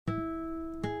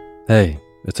Hey,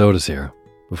 it's Otis here.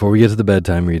 Before we get to the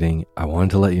bedtime reading, I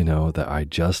wanted to let you know that I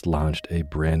just launched a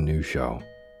brand new show.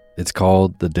 It's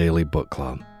called The Daily Book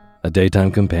Club, a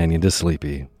daytime companion to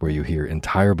Sleepy, where you hear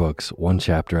entire books one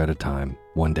chapter at a time,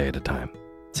 one day at a time.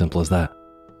 Simple as that.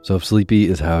 So if Sleepy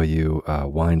is how you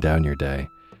wind down your day,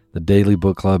 The Daily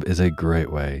Book Club is a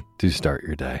great way to start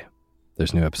your day.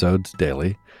 There's new episodes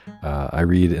daily. I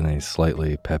read in a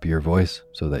slightly peppier voice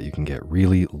so that you can get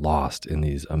really lost in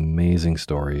these amazing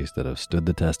stories that have stood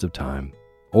the test of time.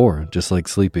 Or, just like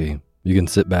Sleepy, you can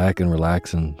sit back and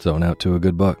relax and zone out to a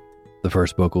good book. The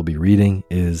first book we'll be reading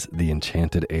is The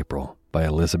Enchanted April by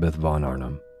Elizabeth von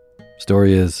Arnim.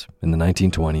 Story is, in the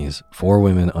 1920s, 4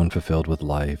 women unfulfilled with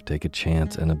life take a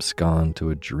chance and abscond to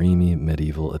a dreamy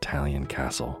medieval Italian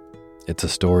castle. It's a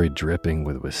story dripping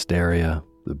with wisteria,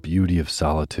 the beauty of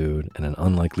solitude, and an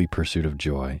unlikely pursuit of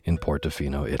joy in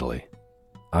Portofino, Italy.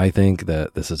 I think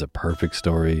that this is a perfect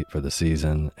story for the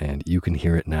season, and you can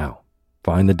hear it now.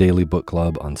 Find the Daily Book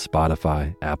Club on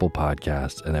Spotify, Apple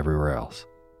Podcasts, and everywhere else.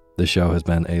 This show has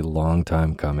been a long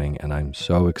time coming, and I'm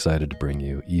so excited to bring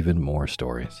you even more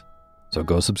stories. So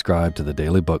go subscribe to the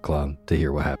Daily Book Club to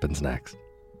hear what happens next.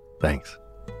 Thanks.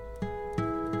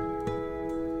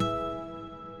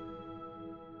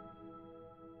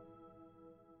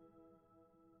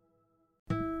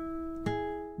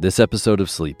 This episode of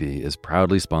Sleepy is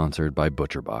proudly sponsored by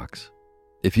ButcherBox.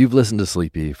 If you've listened to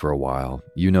Sleepy for a while,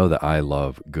 you know that I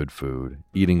love good food,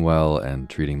 eating well, and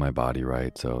treating my body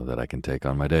right so that I can take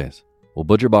on my days. Well,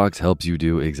 ButcherBox helps you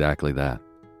do exactly that.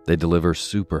 They deliver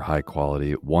super high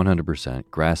quality,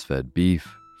 100% grass-fed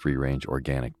beef, free-range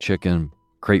organic chicken,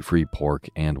 crate-free pork,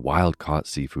 and wild-caught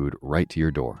seafood right to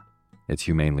your door. It's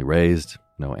humanely raised,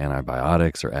 no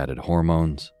antibiotics or added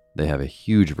hormones. They have a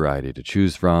huge variety to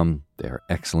choose from. They are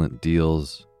excellent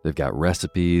deals. They've got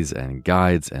recipes and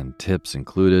guides and tips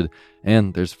included,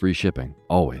 and there's free shipping,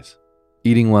 always.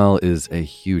 Eating well is a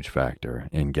huge factor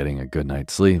in getting a good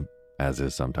night's sleep, as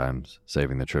is sometimes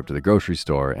saving the trip to the grocery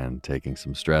store and taking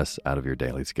some stress out of your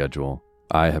daily schedule.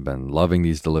 I have been loving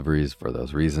these deliveries for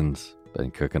those reasons.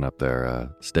 Been cooking up their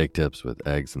steak tips with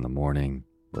eggs in the morning,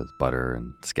 with butter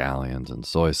and scallions and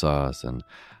soy sauce, and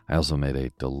I also made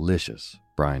a delicious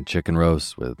brine chicken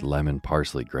roast with lemon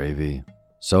parsley gravy.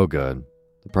 So good.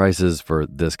 The prices for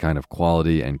this kind of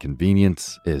quality and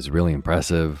convenience is really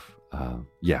impressive.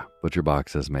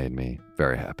 ButcherBox has made me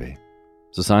very happy.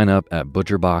 So sign up at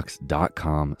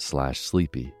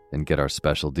butcherbox.com/sleepy and get our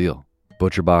special deal.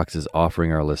 ButcherBox is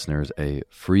offering our listeners a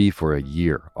free for a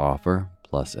year offer,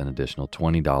 plus an additional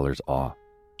 $20 off.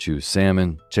 Choose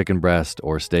salmon, chicken breast,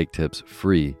 or steak tips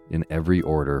free in every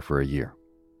order for a year.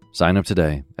 Sign up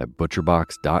today at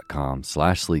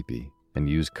butcherbox.com/sleepy and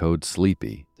use code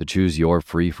SLEEPY to choose your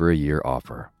free for a year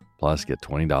offer. Plus, get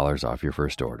 $20 off your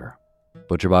first order.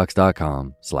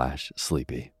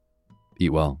 butcherbox.com/sleepy.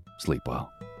 Eat well, sleep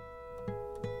well.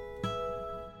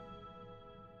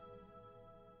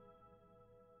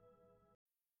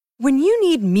 When you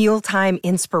need mealtime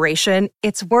inspiration,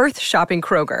 it's worth shopping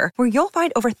Kroger, where you'll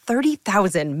find over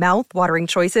 30,000 mouth-watering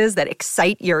choices that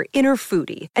excite your inner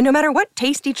foodie. And no matter what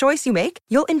tasty choice you make,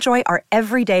 you'll enjoy our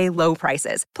everyday low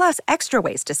prices, plus extra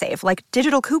ways to save, like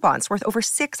digital coupons worth over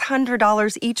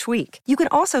 $600 each week. You can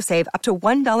also save up to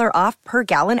 $1 off per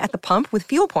gallon at the pump with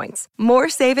fuel points. More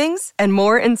savings and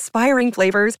more inspiring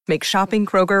flavors make shopping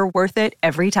Kroger worth it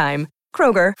every time.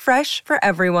 Kroger, fresh for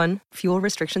everyone. Fuel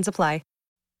restrictions apply.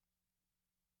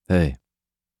 Hey,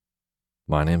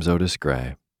 my name's Otis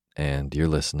Gray, and you're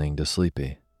listening to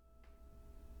Sleepy.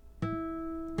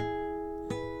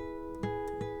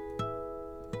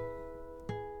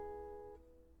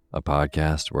 A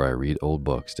podcast where I read old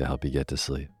books to help you get to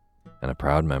sleep, and a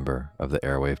proud member of the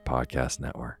Airwave Podcast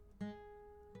Network.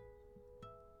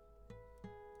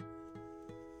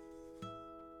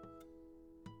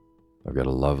 I've got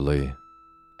a lovely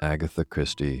Agatha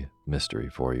Christie mystery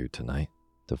for you tonight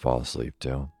to fall asleep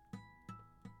to.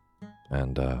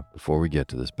 And before we get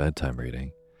to this bedtime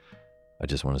reading, I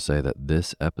just want to say that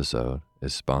this episode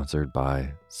is sponsored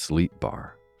by Sleep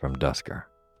Bar from Dusker.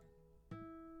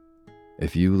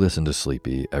 If you listen to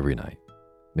Sleepy every night,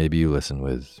 maybe you listen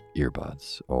with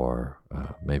earbuds or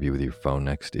maybe with your phone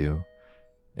next to you,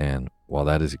 and while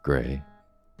that is great,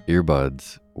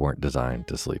 earbuds weren't designed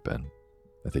to sleep in.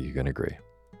 I think you can agree.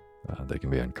 They can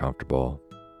be uncomfortable,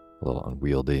 a little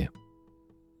unwieldy.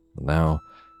 Now,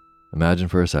 imagine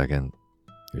for a second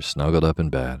you're snuggled up in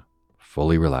bed,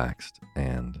 fully relaxed,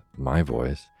 and my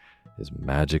voice is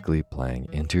magically playing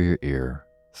into your ear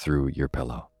through your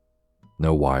pillow.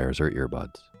 No wires or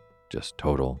earbuds, just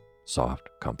total soft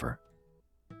comfort.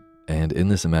 And in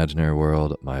this imaginary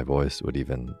world, my voice would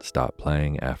even stop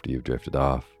playing after you've drifted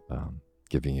off,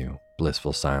 giving you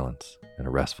blissful silence and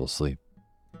a restful sleep.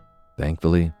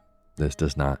 Thankfully, this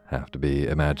does not have to be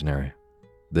imaginary.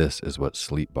 This is what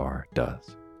Sleep Bar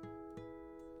does.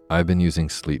 I've been using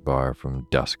Sleep Bar from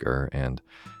Dusker, and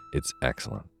it's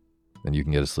excellent. And you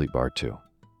can get a Sleep Bar too.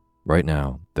 Right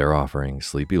now, they're offering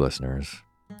Sleepy listeners,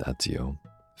 that's you,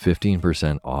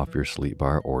 15% off your Sleep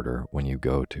Bar order when you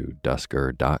go to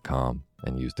dusker.com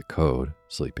and use the code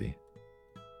SLEEPY.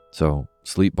 So,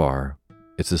 Sleep Bar,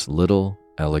 it's this little,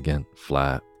 elegant,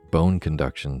 flat, bone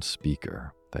conduction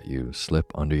speaker that you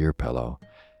slip under your pillow,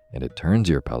 and it turns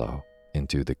your pillow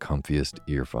into the comfiest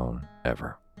earphone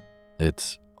ever.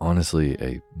 It's honestly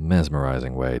a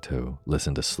mesmerizing way to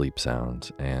listen to sleep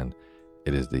sounds, and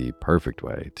it is the perfect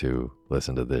way to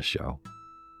listen to this show.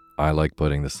 I like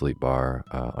putting the Sleep Bar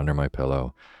under my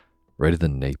pillow, right at the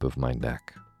nape of my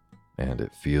neck, and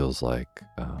it feels like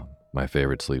my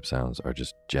favorite sleep sounds are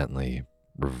just gently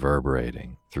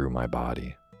reverberating through my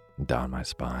body and down my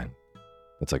spine.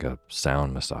 It's like a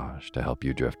sound massage to help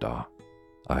you drift off.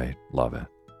 I love it.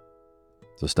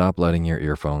 So stop letting your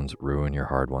earphones ruin your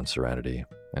hard-won serenity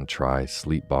and try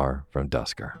Sleep Bar from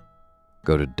Dusker.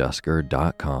 Go to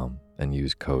dusker.com and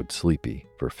use code SLEEPY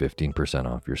for 15%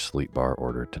 off your Sleep Bar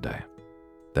order today.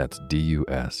 That's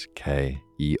DUSKER.com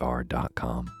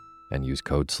and use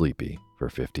code SLEEPY for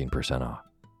 15% off.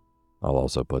 I'll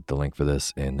also put the link for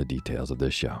this in the details of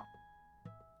this show.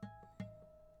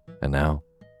 And now,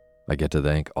 I get to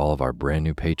thank all of our brand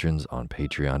new patrons on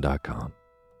patreon.com,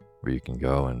 where you can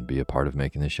go and be a part of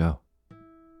making the show.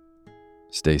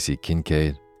 Stacy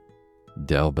Kincaid,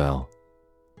 Del Bell,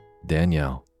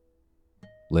 Danielle,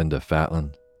 Linda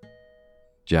Fatland,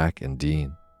 Jack and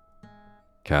Dean,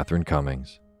 Catherine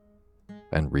Cummings,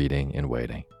 and Reading in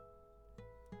Waiting.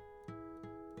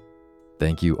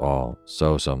 Thank you all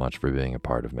so much for being a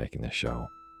part of making this show.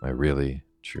 I really,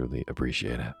 truly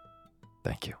appreciate it.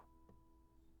 Thank you.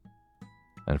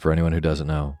 And for anyone who doesn't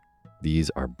know, these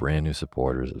are brand new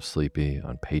supporters of Sleepy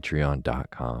on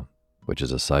patreon.com, which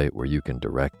is a site where you can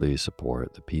directly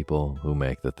support the people who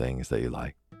make the things that you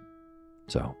like.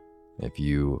 So, if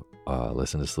you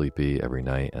listen to Sleepy every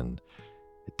night and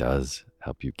it does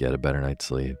help you get a better night's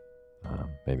sleep,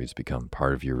 maybe it's become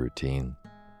part of your routine,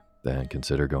 then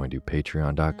consider going to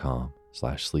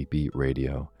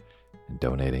patreon.com/sleepyradio and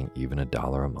donating even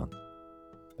 $1 a month.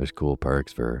 There's cool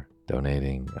perks for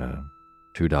donating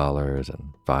 $2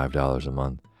 and $5 a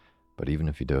month, but even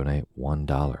if you donate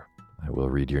 $1, I will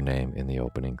read your name in the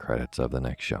opening credits of the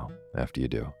next show after you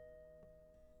do.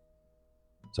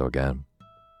 So again,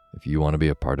 if you want to be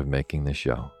a part of making this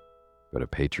show, go to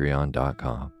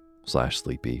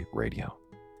patreon.com/sleepyradio.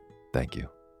 Thank you.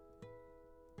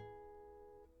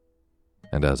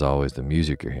 And as always, the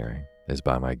music you're hearing is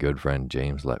by my good friend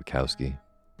James Lepkowski,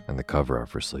 and the cover art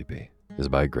for Sleepy is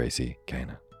by Gracie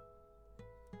Kanan.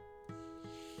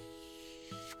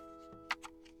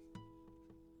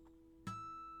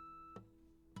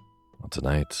 Well,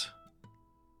 tonight,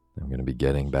 I'm going to be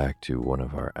getting back to one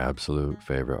of our absolute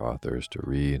favorite authors to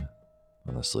read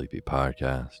on the Sleepy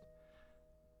podcast,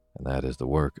 and that is the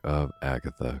work of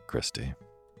Agatha Christie.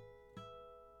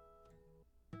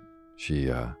 She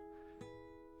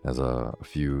has a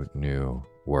few new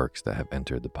works that have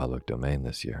entered the public domain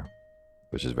this year,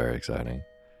 which is very exciting.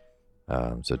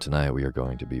 So tonight we are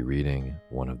going to be reading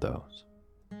one of those,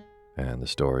 and the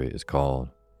story is called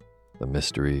The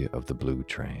Mystery of the Blue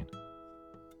Train.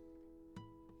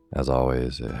 As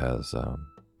always, it has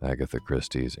Agatha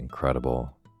Christie's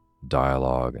incredible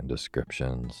dialogue and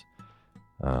descriptions,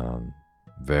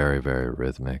 very, very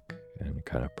rhythmic and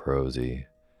kind of prosy,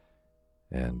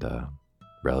 and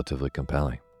relatively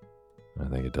compelling. I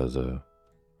think it does a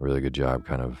really good job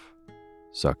kind of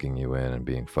sucking you in and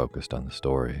being focused on the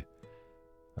story.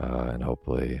 And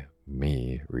hopefully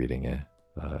me reading it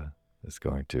is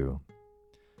going to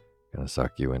kind of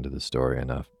suck you into the story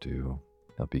enough to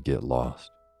help you get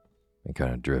lost and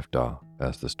kind of drift off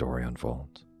as the story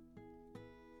unfolds.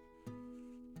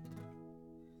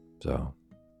 So,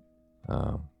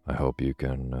 I hope you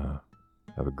can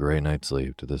have a great night's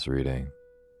sleep to this reading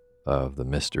of The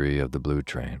Mystery of the Blue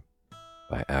Train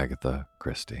by Agatha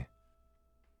Christie.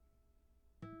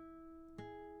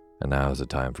 And now is the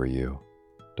time for you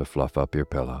to fluff up your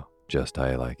pillow just how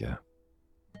you like it.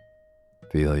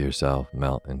 Feel yourself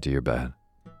melt into your bed.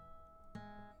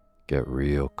 Get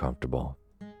real comfortable.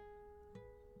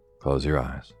 Close your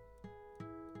eyes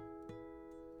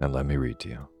and let me read to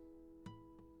you.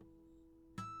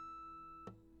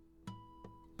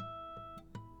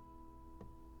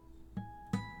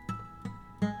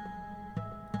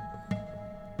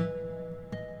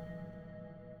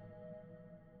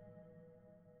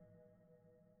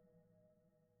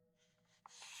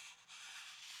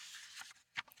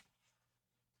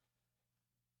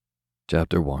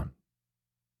 Chapter 1.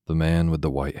 The Man with the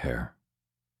White Hair.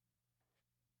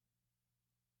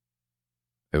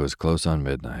 It was close on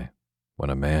midnight when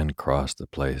a man crossed the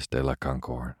Place de la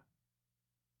Concorde.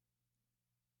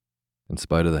 In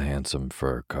spite of the handsome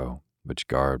fur coat which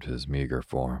garbed his meager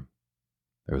form,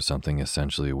 there was something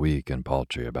essentially weak and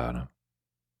paltry about him.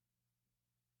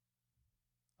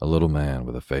 A little man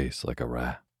with a face like a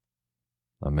rat.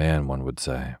 A man, one would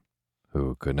say,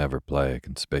 who could never play a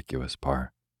conspicuous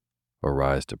part or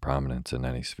rise to prominence in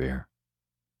any sphere.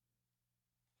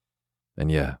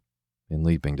 And yet, in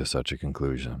leaping to such a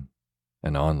conclusion,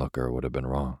 an onlooker would have been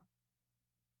wrong.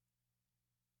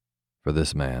 For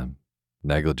this man,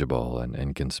 negligible and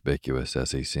inconspicuous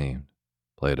as he seemed,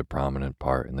 played a prominent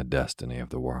part in the destiny of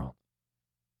the world.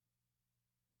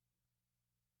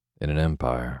 In an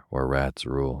empire where rats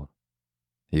ruled,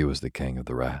 he was the king of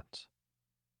the rats.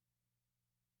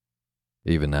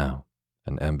 Even now,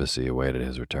 an embassy awaited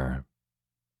his return.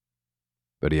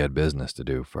 But he had business to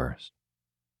do first,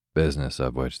 business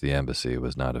of which the embassy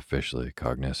was not officially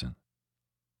cognizant.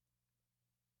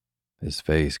 His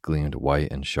face gleamed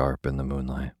white and sharp in the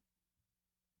moonlight.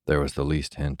 There was the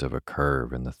least hint of a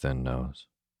curve in the thin nose.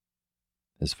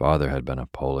 His father had been a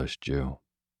Polish Jew,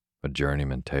 a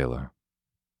journeyman tailor.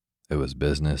 It was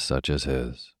business such as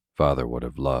his father would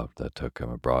have loved that took him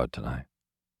abroad tonight.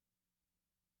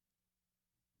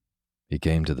 He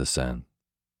came to the Seine,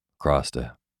 crossed it,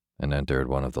 and entered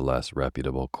one of the less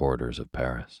reputable quarters of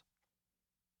Paris.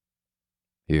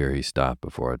 Here he stopped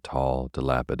before a tall,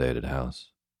 dilapidated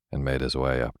house and made his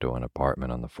way up to an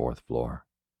apartment on the 4th floor.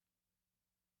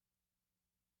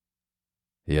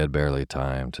 He had barely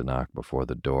time to knock before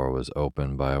the door was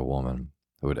opened by a woman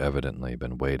who had evidently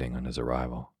been waiting on his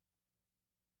arrival.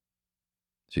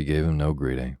 She gave him no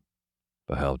greeting,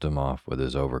 but helped him off with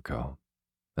his overcoat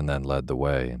and then led the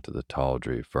way into the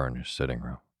tawdry furnished sitting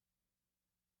room.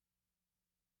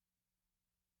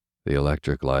 The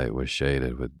electric light was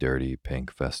shaded with dirty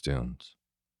pink festoons,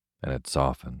 and it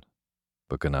softened,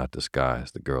 but could not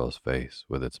disguise the girl's face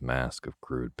with its mask of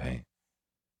crude paint.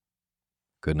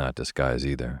 Could not disguise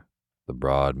either the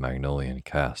broad Magnolian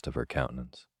cast of her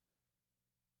countenance.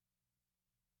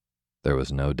 There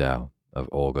was no doubt of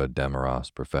Olga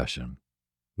Demirov's profession,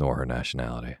 nor her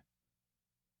nationality.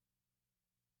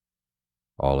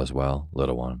 All is well,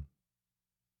 little one.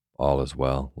 All is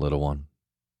well, little one.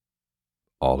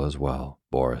 All is well,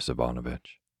 Boris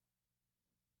Ivanovich.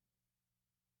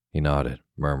 He nodded,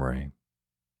 murmuring,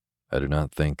 "I do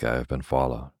not think I have been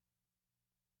followed."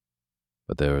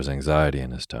 But there was anxiety in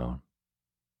his tone.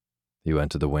 He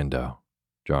went to the window,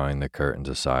 drawing the curtains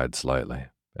aside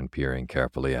slightly and peering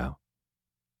carefully out.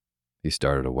 He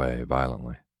started away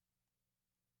violently.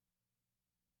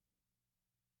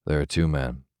 There are two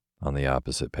men on the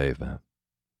opposite pavement.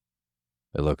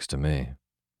 It looks to me,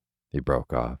 he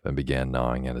broke off and began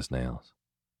gnawing at his nails,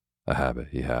 a habit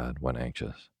he had when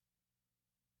anxious.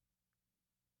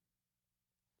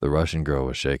 The Russian girl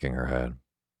was shaking her head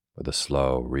with a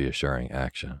slow, reassuring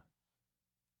action.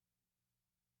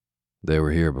 They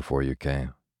were here before you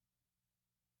came.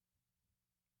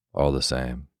 All the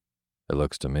same, it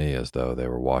looks to me as though they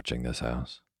were watching this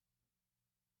house.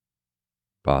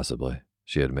 Possibly,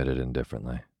 she admitted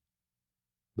indifferently.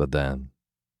 But then,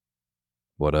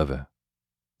 what of it?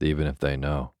 Even if they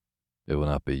know, it will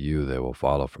not be you they will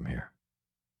follow from here.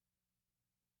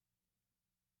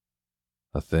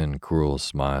 A thin, cruel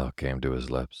smile came to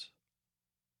his lips.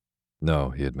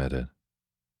 No, he admitted,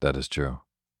 that is true.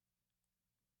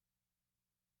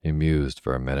 He mused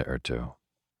for a minute or two,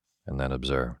 and then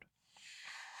observed.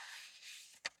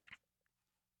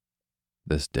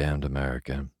 This damned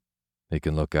American, he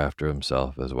can look after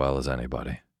himself as well as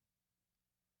anybody.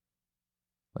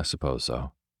 I suppose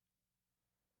so.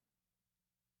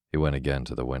 He went again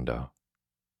to the window.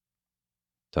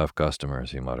 Tough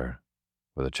customers, he muttered,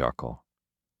 with a chuckle.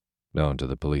 Known to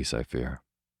the police, I fear.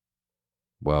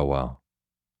 Well, well,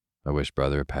 I wish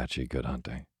Brother Apache good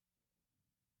hunting.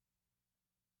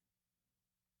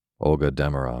 Olga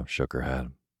Demirov shook her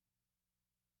head.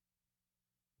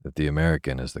 If the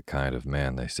American is the kind of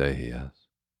man they say he is,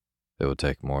 it will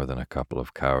take more than a couple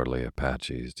of cowardly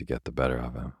Apaches to get the better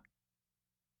of him.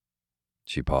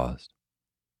 She paused.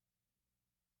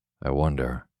 I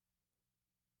wonder.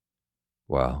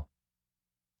 Well,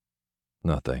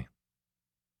 nothing.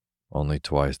 Only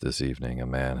twice this evening a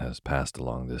man has passed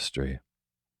along this street,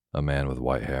 a man with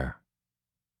white hair.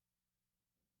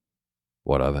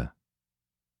 What of it?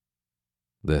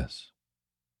 This.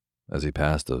 As he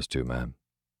passed those two men,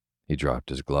 he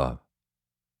dropped his glove.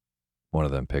 One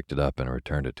of them picked it up and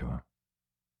returned it to him,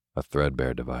 a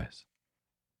threadbare device.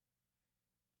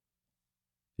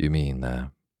 You mean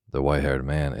that the white-haired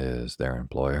man is their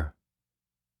employer?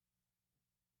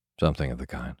 Something of the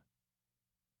kind.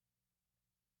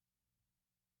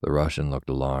 The Russian looked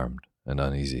alarmed and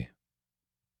uneasy.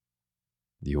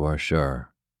 You are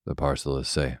sure the parcel is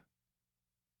safe?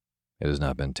 It has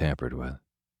not been tampered with.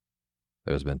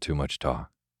 There has been too much talk.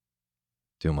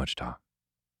 Too much talk.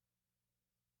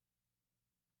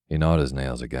 He gnawed his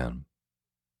nails again.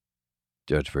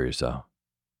 Judge for yourself.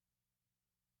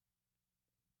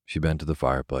 She bent to the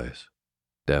fireplace,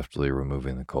 deftly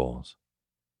removing the coals.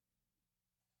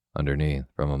 Underneath,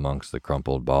 from amongst the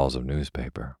crumpled balls of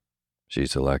newspaper, she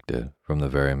selected from the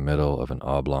very middle of an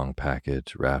oblong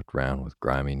package wrapped round with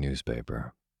grimy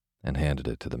newspaper and handed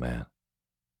it to the man.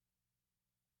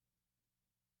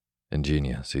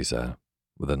 Ingenious, he said,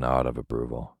 with a nod of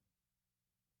approval.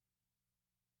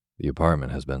 The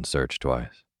apartment has been searched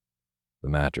twice. The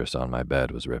mattress on my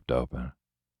bed was ripped open.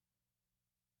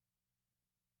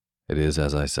 It is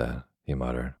as I said, he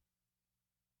muttered.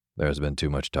 There has been too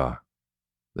much talk,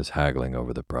 this haggling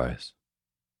over the price.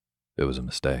 It was a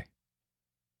mistake.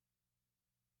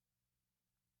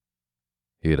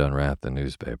 He had unwrapped the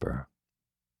newspaper.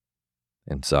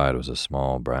 Inside was a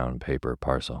small brown paper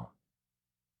parcel.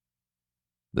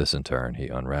 This in turn he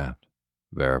unwrapped,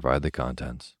 verified the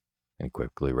contents, and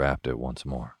quickly wrapped it once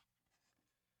more.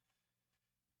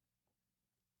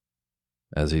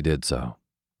 As he did so,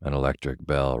 an electric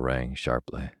bell rang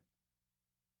sharply.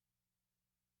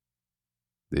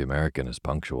 The American is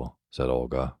punctual, said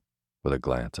Olga, with a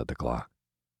glance at the clock.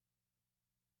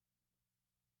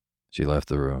 She left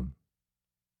the room.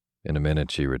 In a minute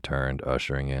she returned,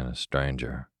 ushering in a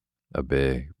stranger, a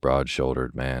big,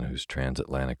 broad-shouldered man whose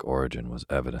transatlantic origin was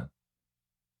evident.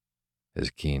 His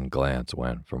keen glance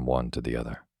went from one to the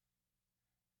other.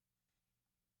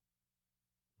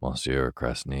 Monsieur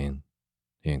Krasnin?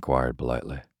 He inquired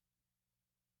politely.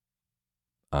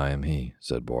 I am he,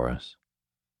 said Boris.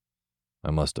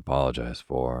 I must apologize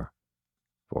for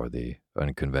the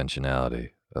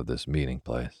unconventionality of this meeting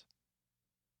place.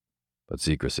 But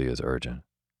secrecy is urgent.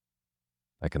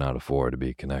 I cannot afford to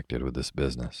be connected with this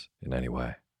business in any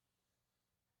way.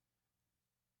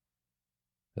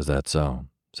 Is that so?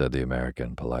 Said the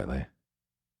American politely.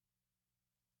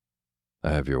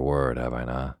 I have your word, have I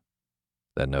not,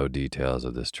 that no details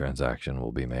of this transaction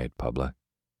will be made public?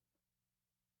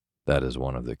 That is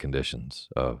one of the conditions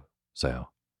of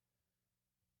sale.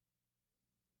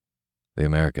 The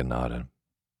American nodded.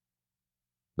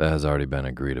 That has already been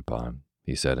agreed upon,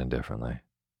 he said indifferently.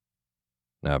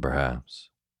 Now perhaps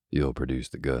you'll produce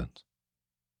the goods.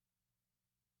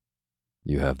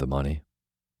 You have the money?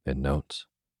 In notes?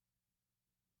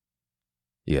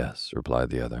 Yes,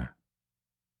 replied the other.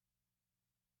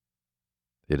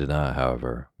 He did not,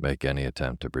 however, make any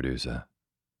attempt to produce it.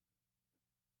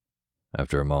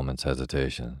 After a moment's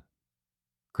hesitation,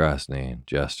 Krasnin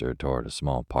gestured toward a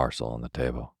small parcel on the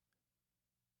table.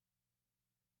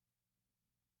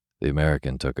 The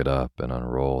American took it up and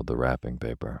unrolled the wrapping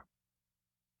paper.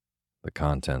 The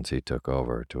contents he took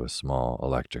over to a small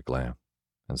electric lamp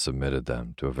and submitted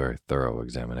them to a very thorough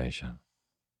examination.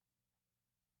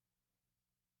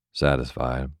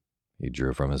 Satisfied, he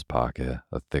drew from his pocket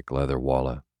a thick leather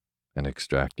wallet and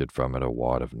extracted from it a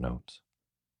wad of notes.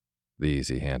 These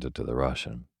he handed to the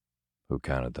Russian, who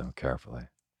counted them carefully.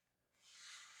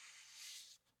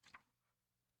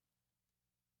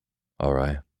 All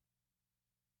right.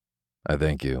 I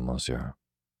thank you, monsieur.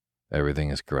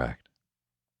 Everything is correct.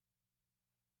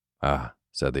 Ah,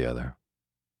 said the other.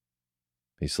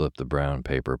 He slipped the brown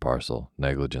paper parcel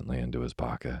negligently into his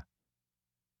pocket.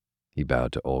 He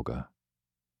bowed to Olga.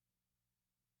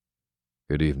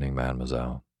 Good evening,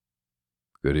 mademoiselle.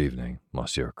 Good evening,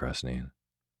 Monsieur Krasnin.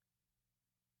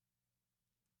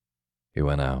 He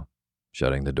went out,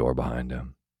 shutting the door behind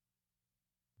him.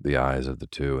 The eyes of the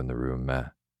two in the room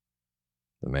met.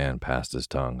 The man passed his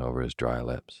tongue over his dry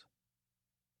lips.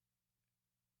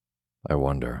 I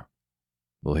wonder,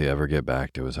 will he ever get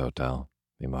back to his hotel?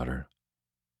 He muttered.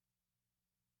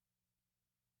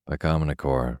 By common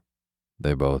accord,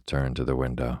 they both turned to the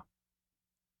window.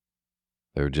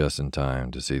 They were just in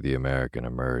time to see the American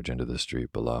emerge into the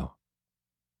street below.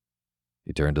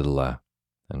 He turned to the left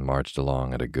and marched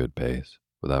along at a good pace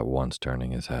without once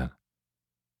turning his head.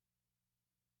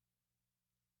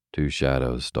 Two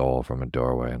shadows stole from a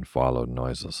doorway and followed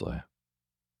noiselessly.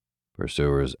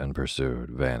 Pursuers and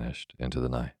pursued vanished into the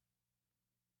night.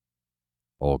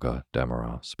 Olga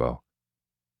Demarov spoke.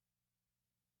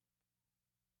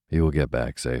 He will get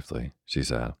back safely, she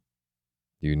said.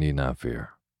 You need not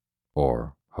fear,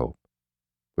 or hope,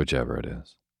 whichever it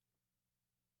is.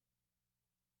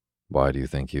 Why do you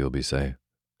think he will be safe?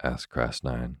 asked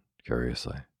Krasnine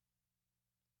curiously.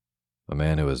 A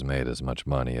man who has made as much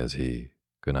money as he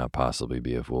could not possibly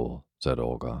be a fool, said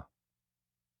Olga.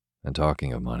 And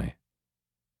talking of money,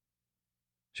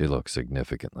 she looked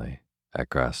significantly at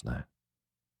Krasnine.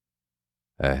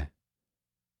 Eh?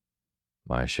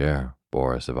 My share,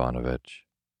 Boris Ivanovitch.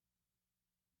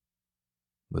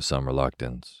 With some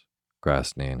reluctance,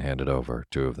 Krasnine handed over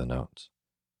 2 of the notes.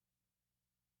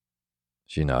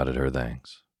 She nodded her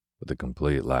thanks with a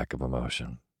complete lack of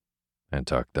emotion and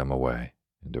tucked them away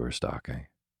into her stocking.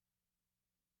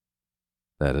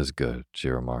 That is good, she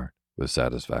remarked with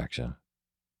satisfaction.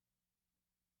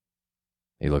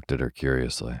 He looked at her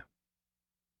curiously.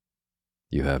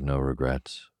 You have no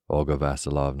regrets, Olga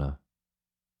Vasilovna?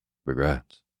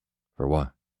 Regrets? For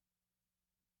what?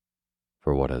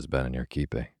 For what has been in your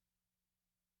keeping.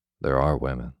 There are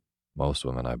women, most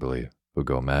women I believe, who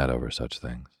go mad over such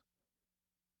things.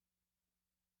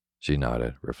 She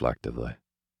nodded reflectively.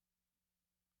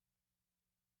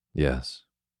 Yes,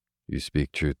 you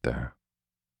speak truth there.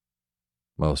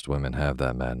 Most women have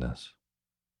that madness.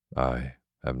 I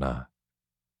have not.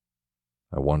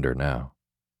 I wonder now.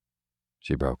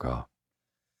 She broke off.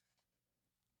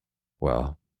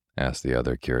 Well, asked the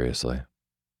other curiously.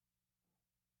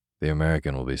 The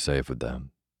American will be safe with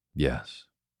them. Yes,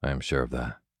 I am sure of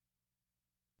that.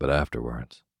 But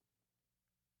afterwards.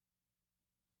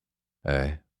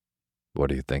 Eh? What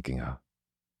are you thinking of?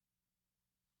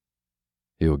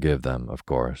 He will give them, of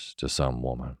course, to some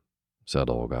woman, said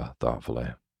Olga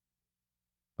thoughtfully.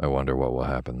 I wonder what will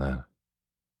happen then.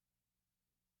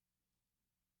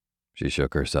 She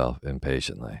shook herself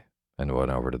impatiently and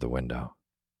went over to the window.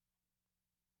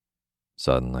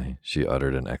 Suddenly, she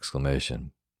uttered an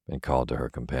exclamation and called to her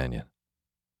companion.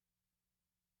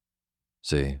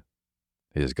 See,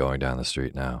 he is going down the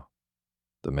street now.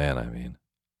 The man, I mean.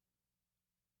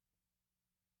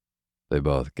 They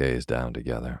both gazed down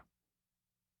together.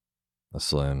 A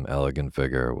slim, elegant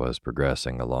figure was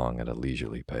progressing along at a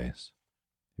leisurely pace.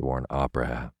 He wore an opera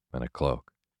hat and a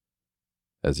cloak.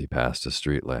 As he passed a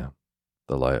street lamp,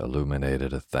 the light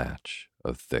illuminated a thatch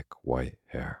of thick white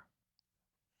hair.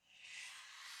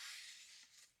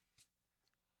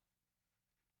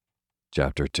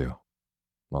 Chapter 2.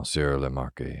 Monsieur le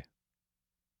Marquis.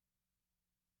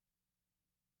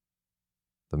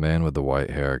 The man with the white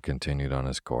hair continued on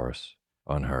his course,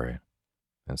 unhurried,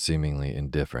 and seemingly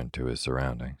indifferent to his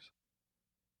surroundings.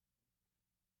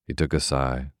 He took a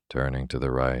sigh, turning to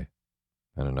the right,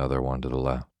 and another one to the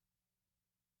left.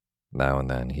 Now and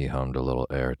then he hummed a little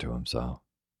air to himself.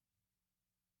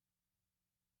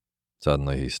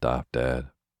 Suddenly he stopped dead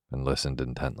and listened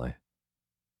intently.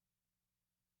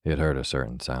 He had heard a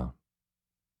certain sound.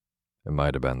 It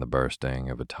might have been the bursting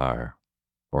of a tire,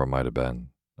 or it might have been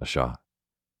a shot.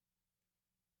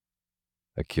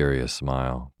 A curious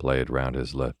smile played round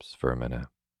his lips for a minute.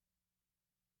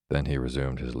 Then he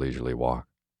resumed his leisurely walk.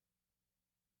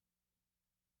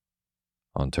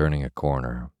 On turning a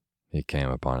corner, he came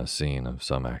upon a scene of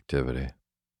some activity.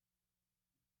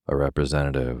 A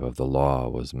representative of the law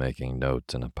was making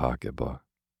notes in a pocketbook,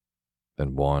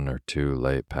 and 1 or 2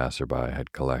 late passerby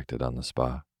had collected on the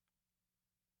spot.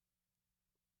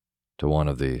 To one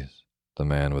of these, the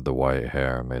man with the white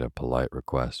hair made a polite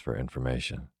request for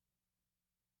information.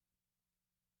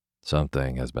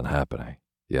 Something has been happening,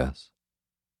 yes?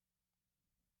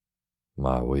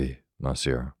 Ma oui,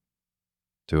 monsieur.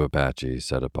 2 Apaches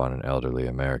set upon an elderly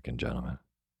American gentleman.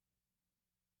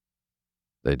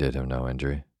 They did him no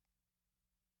injury?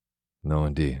 No,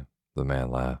 indeed, the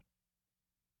man laughed.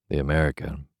 The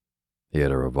American, he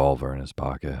had a revolver in his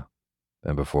pocket,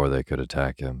 and before they could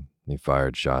attack him, he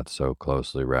fired shots so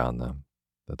closely round them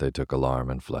that they took alarm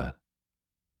and fled.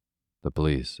 The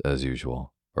police, as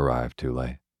usual, arrived too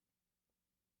late.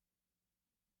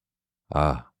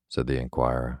 Ah, said the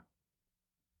inquirer.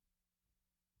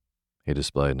 He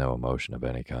displayed no emotion of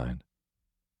any kind.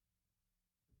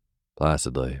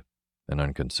 Placidly and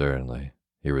unconcernedly,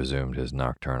 he resumed his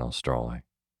nocturnal strolling.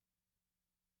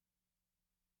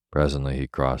 Presently he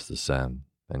crossed the Seine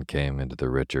and came into the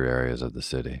richer areas of the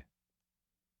city.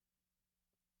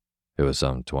 It was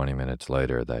some 20 minutes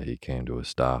later that he came to a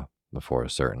stop before a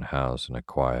certain house in a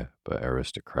quiet but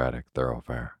aristocratic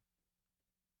thoroughfare.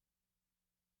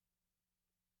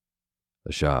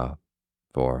 The shop,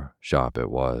 for shop it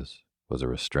was a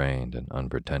restrained and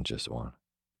unpretentious one.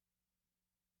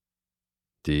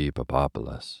 D.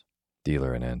 Papopoulos,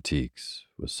 dealer in antiques,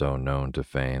 was so known to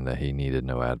fame that he needed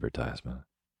no advertisement.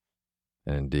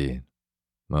 And indeed,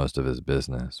 most of his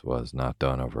business was not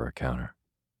done over a counter.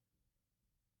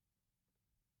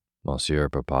 Monsieur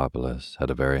Papopoulos had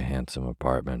a very handsome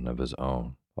apartment of his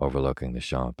own overlooking the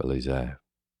Champs-Élysées,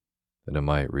 and it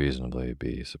might reasonably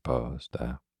be supposed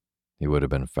that he would have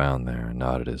been found there and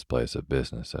not at his place of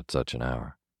business at such an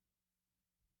hour.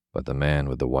 But the man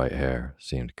with the white hair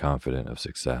seemed confident of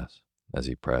success as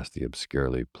he pressed the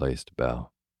obscurely placed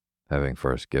bell, having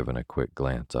first given a quick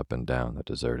glance up and down the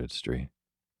deserted street.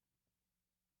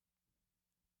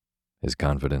 His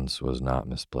confidence was not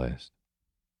misplaced.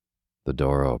 The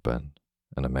door opened,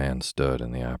 and a man stood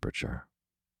in the aperture.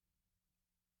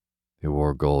 He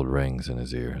wore gold rings in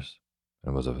his ears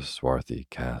and was of a swarthy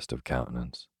cast of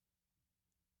countenance.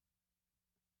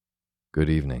 "Good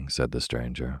evening," said the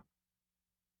stranger.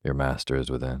 "Your master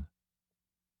is within."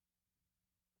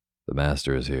 "The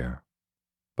master is here,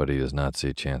 but he does not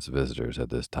see chance visitors at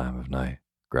this time of night,"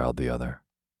 growled the other.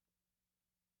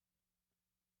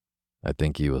 "I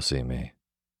think he will see me.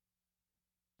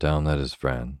 Tell him that his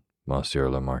friend, Monsieur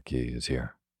le Marquis, is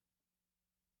here."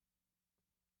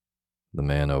 The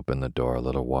man opened the door a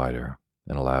little wider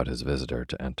and allowed his visitor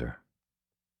to enter.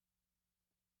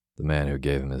 The man who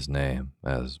gave him his name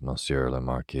as Monsieur le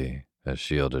Marquis had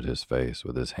shielded his face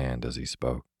with his hand as he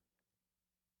spoke.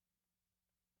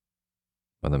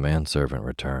 When the manservant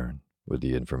returned with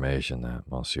the information that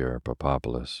Monsieur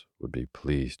Papopoulos would be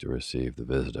pleased to receive the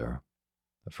visitor,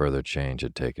 a further change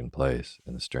had taken place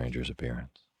in the stranger's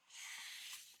appearance.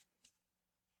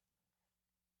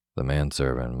 The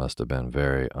manservant must have been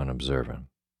very unobservant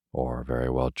or very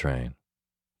well trained,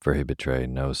 for he betrayed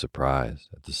no surprise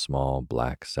at the small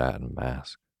black satin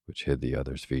mask which hid the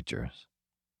other's features.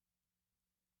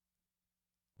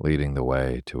 Leading the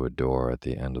way to a door at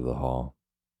the end of the hall,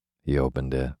 he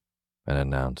opened it and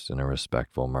announced in a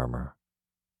respectful murmur,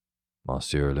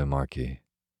 "Monsieur le Marquis."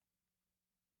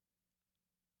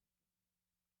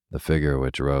 The figure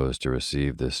which rose to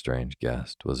receive this strange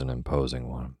guest was an imposing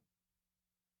one.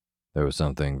 There was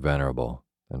something venerable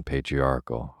and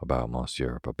patriarchal about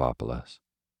Monsieur Papopoulos.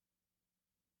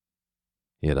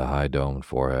 He had a high-domed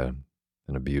forehead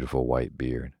and a beautiful white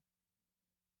beard.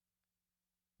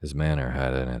 His manner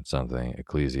had in it something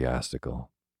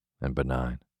ecclesiastical and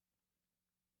benign.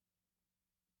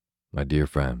 "My dear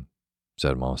friend,"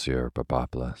 said Monsieur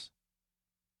Papopoulos.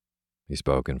 He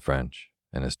spoke in French,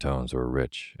 and his tones were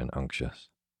rich and unctuous.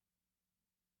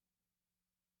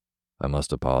 "I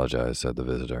must apologize," said the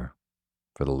visitor,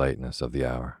 "for the lateness of the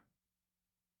hour."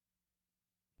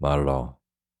 Not at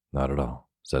all,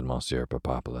 said Monsieur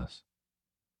Papopoulos.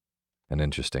 "An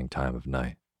interesting time of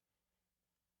night.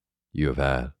 You have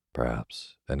had,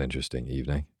 perhaps, an interesting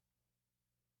evening?"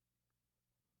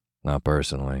 "Not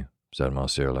personally," said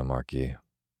Monsieur le Marquis.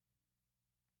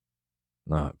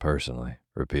 "Not personally,"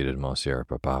 repeated Monsieur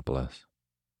Papopoulos.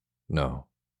 No,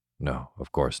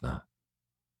 of course not.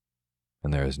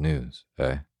 And there is news,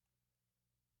 eh?"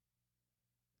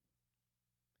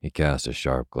 He cast a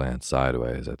sharp glance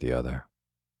sideways at the other,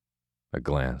 a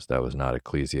glance that was not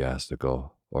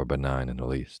ecclesiastical or benign in the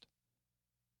least.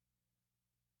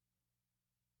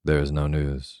 "There is no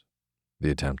news. The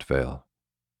attempt failed.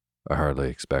 I hardly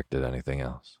expected anything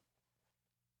else."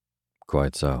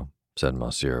 "Quite so," said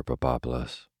Monsieur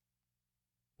Papopoulos.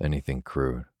 "Anything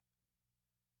crude?"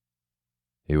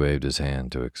 He waved his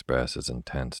hand to express his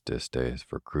intense distaste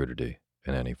for crudity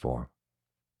in any form.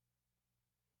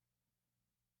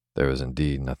 There was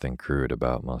indeed nothing crude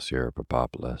about Monsieur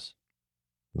Papopoulos,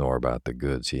 nor about the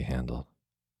goods he handled.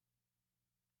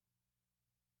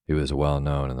 He was well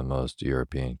known in the most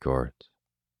European courts,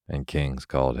 and kings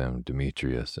called him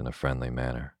Demetrius in a friendly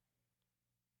manner.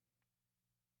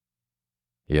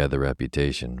 He had the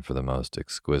reputation for the most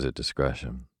exquisite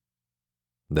discretion.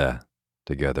 That,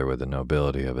 together with the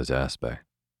nobility of his aspect,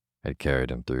 had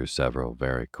carried him through several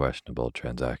very questionable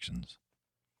transactions.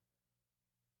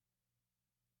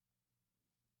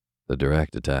 "The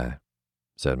direct attack,"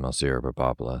 said Monsieur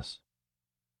Papopoulos.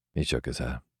 He shook his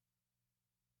head.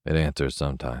 "It answers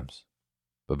sometimes,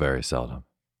 but very seldom."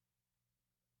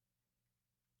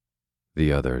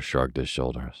 The other shrugged his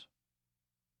shoulders.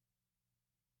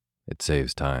 "It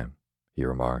saves time," he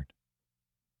remarked,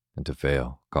 "and to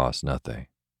fail costs nothing,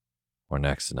 or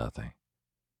next to nothing.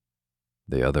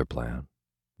 The other plan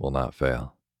will not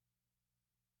fail."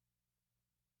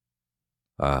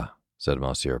 "Ah," said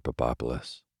Monsieur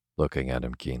Papopoulos, looking at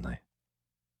him keenly.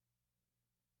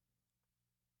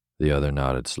 The other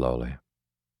nodded slowly.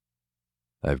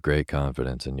 "I have great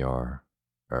confidence in your,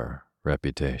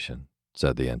 reputation,"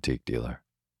 said the antique dealer.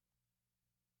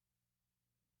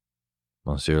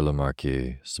 Monsieur le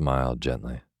Marquis smiled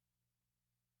gently.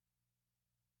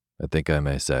 "I think I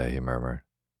may say," he murmured,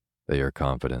 "that your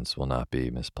confidence will not be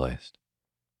misplaced."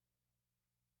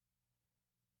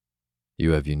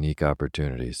 "You have unique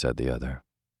opportunities," said the other,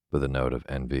 with a note of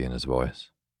envy in his voice.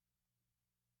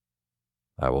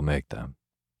 I will make them,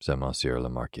 said Monsieur le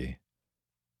Marquis.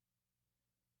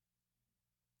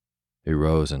 He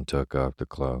rose and took off the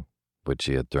cloak, which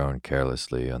he had thrown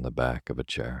carelessly on the back of a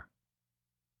chair.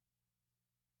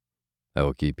 I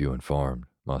will keep you informed,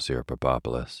 Monsieur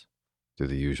Papopoulos, through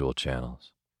the usual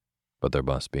channels, but there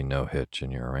must be no hitch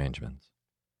in your arrangements.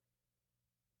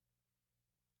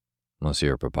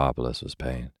 Monsieur Papopoulos was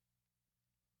pained.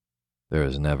 There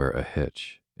is never a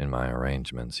hitch in my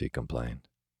arrangements, he complained.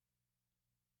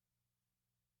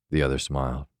 The other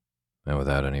smiled, and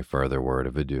without any further word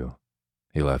of adieu,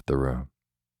 he left the room,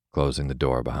 closing the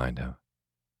door behind him.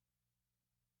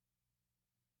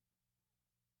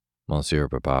 Monsieur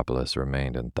Papopoulos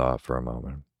remained in thought for a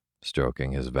moment,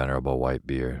 stroking his venerable white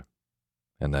beard,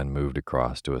 and then moved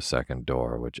across to a second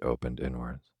door which opened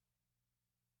inwards.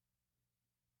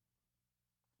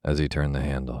 As he turned the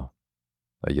handle,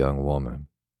 a young woman,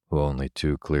 who only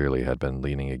too clearly had been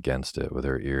leaning against it with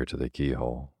her ear to the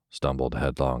keyhole, stumbled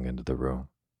headlong into the room.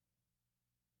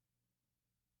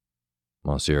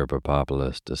 Monsieur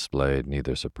Papopoulos displayed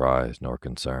neither surprise nor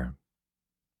concern.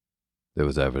 It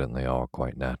was evidently all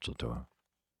quite natural to him.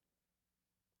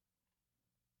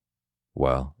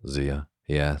 Well, Zia,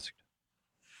 he asked.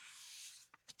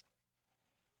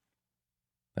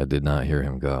 I did not hear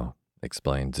him go,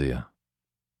 explained Zia.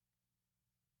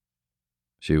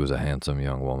 She was a handsome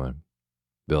young woman,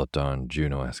 built on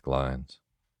Juno-esque lines,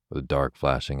 with dark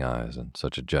flashing eyes and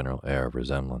such a general air of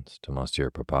resemblance to Monsieur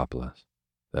Papopoulos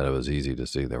that it was easy to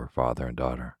see they were father and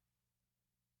daughter.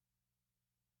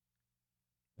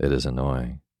 It is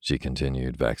annoying, she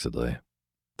continued vexedly,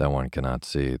 that one cannot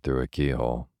see through a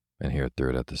keyhole and hear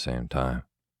through it at the same time.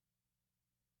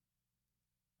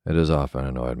 It has often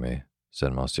annoyed me,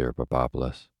 said Monsieur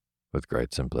Papopoulos, with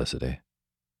great simplicity.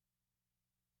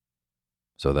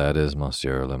 So that is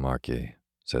Monsieur le Marquis,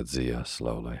 said Zia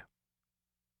slowly.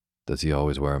 Does he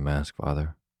always wear a mask,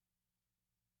 father?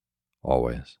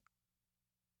 Always.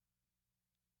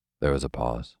 There was a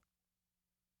pause.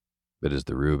 It is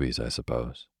the rubies, I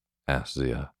suppose, asked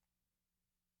Zia.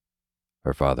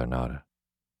 Her father nodded.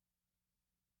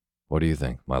 What do you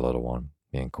think, my little one?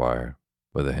 He inquired,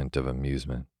 with a hint of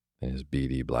amusement in his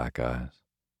beady black eyes.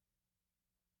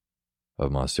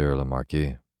 Of Monsieur le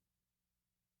Marquis?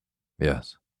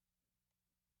 Yes.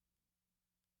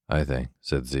 I think,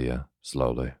 said Zia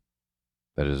slowly,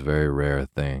 that it is a very rare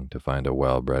thing to find a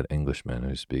well-bred Englishman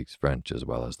who speaks French as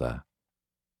well as that.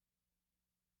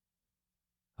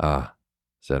 Ah,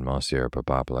 said Monsieur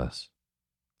Papopoulos,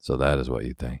 so that is what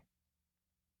you think.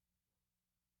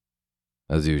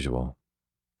 As usual,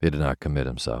 he did not commit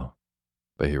himself,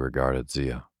 but he regarded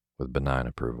Zia with benign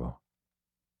approval.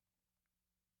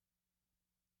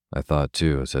 I thought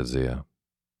too, said Zia,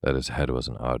 that his head was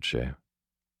an odd shape.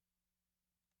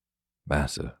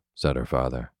 Massive, said her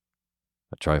father,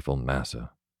 a trifle massive,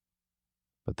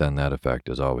 but then that effect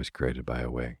is always created by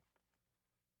a wig.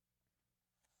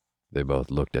 They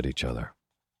both looked at each other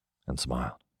and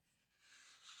smiled.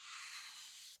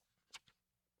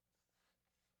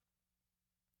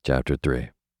 Chapter 3.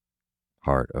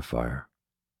 Heart of Fire.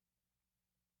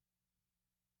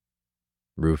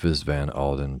 Rufus Van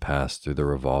Alden passed through the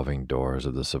revolving doors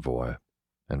of the Savoy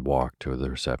and walked to the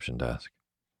reception desk.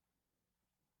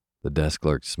 The desk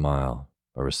clerk smiled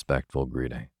a respectful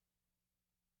greeting.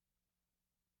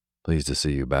 Pleased to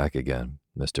see you back again,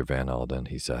 Mr. Van Alden,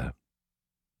 he said.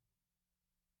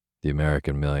 The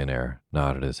American millionaire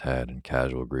nodded his head in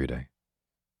casual greeting.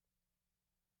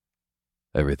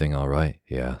 Everything all right?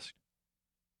 He asked.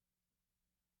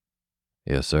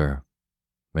 Yes, sir.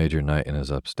 Major Knighton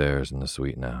is upstairs in the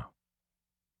suite now.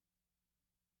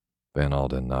 Van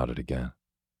Alden nodded again.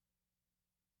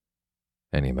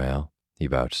 Any mail? He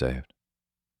vouchsafed.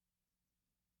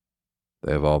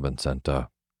 They have all been sent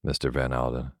up, Mr. Van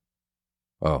Alden.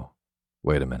 Oh,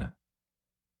 wait a minute.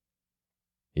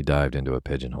 He dived into a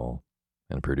pigeonhole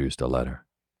and produced a letter.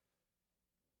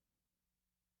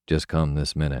 Just come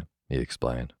this minute, he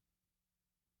explained.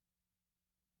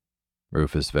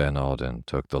 Rufus Van Alden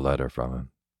took the letter from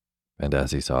him, and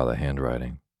as he saw the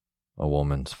handwriting, a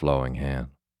woman's flowing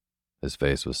hand, his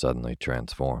face was suddenly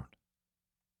transformed.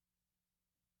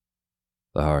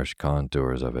 The harsh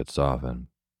contours of it softened,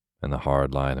 and the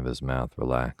hard line of his mouth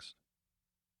relaxed.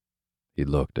 He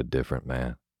looked a different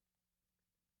man.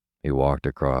 He walked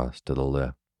across to the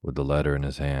lift with the letter in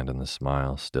his hand and the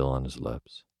smile still on his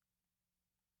lips.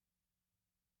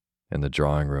 In the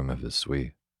drawing room of his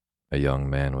suite, a young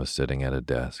man was sitting at a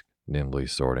desk, nimbly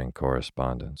sorting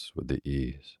correspondence with the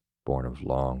ease born of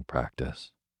long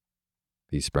practice.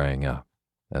 He sprang up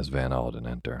as Van Alden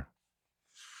entered.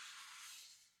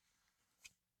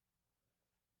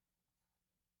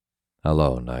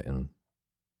 Hello, Knighton.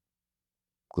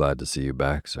 Glad to see you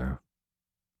back, sir.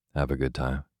 Have a good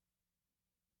time.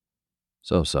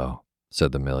 So,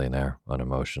 said the millionaire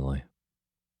unemotionally.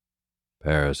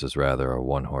 Paris is rather a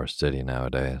one-horse city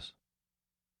nowadays.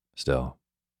 Still,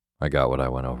 I got what I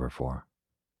went over for.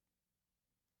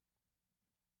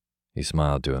 He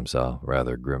smiled to himself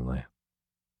rather grimly.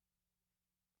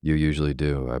 You usually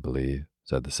do, I believe,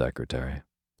 said the secretary,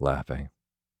 laughing.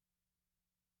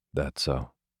 That's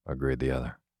so, agreed the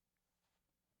other.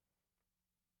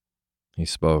 He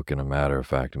spoke in a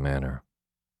matter-of-fact manner,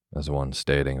 as one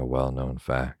stating a well-known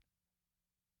fact.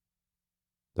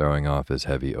 Throwing off his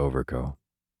heavy overcoat,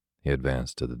 he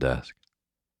advanced to the desk.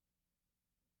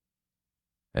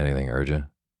 Anything urgent?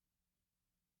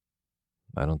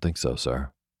 I don't think so,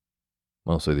 sir.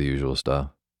 Mostly the usual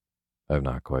stuff. I've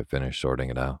not quite finished sorting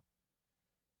it out.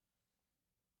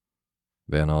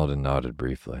 Van Alden nodded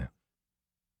briefly.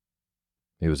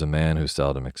 He was a man who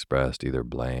seldom expressed either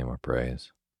blame or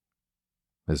praise.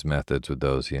 His methods with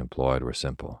those he employed were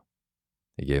simple.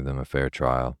 He gave them a fair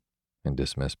trial and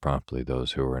dismissed promptly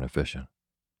those who were inefficient.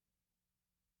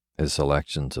 His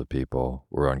selections of people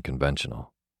were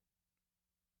unconventional.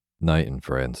 Knighton,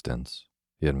 for instance,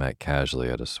 he had met casually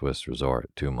at a Swiss resort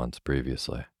 2 months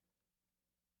previously.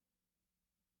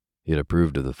 He had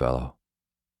approved of the fellow,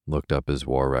 looked up his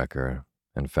war record,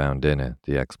 and found in it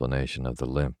the explanation of the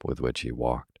limp with which he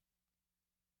walked.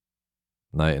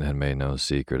 Knighton had made no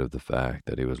secret of the fact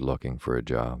that he was looking for a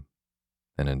job,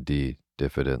 and indeed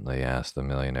diffidently asked the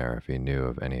millionaire if he knew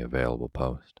of any available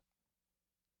post.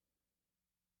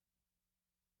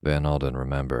 Van Alden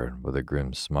remembered with a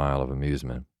grim smile of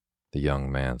amusement the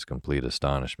young man's complete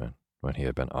astonishment when he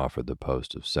had been offered the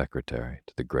post of secretary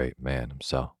to the great man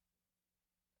himself.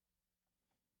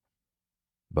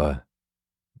 But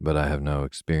I have no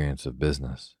experience of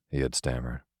business, he had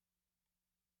stammered.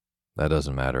 That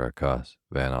doesn't matter a cuss,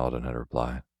 Van Alden had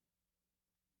replied.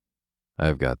 I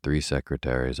have got 3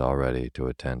 secretaries already to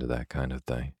attend to that kind of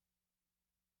thing.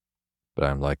 But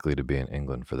I'm likely to be in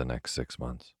England for the next 6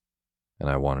 months, and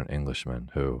I want an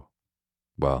Englishman who,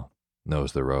 well,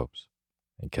 knows the ropes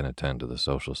and can attend to the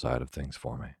social side of things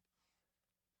for me.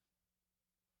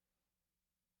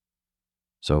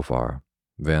 So far,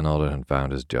 Van Alden had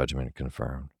found his judgment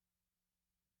confirmed.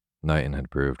 Knighton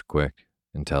had proved quick,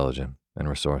 intelligent, and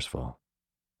resourceful,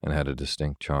 and had a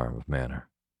distinct charm of manner.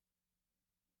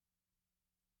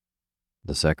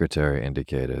 The secretary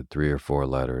indicated 3 or 4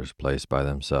 letters placed by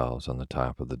themselves on the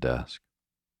top of the desk.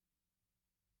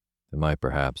 It might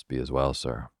perhaps be as well,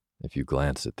 sir, if you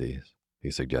glanced at these,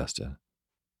 he suggested.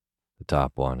 The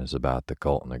top one is about the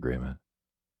Colton agreement.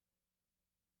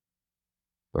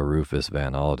 But Rufus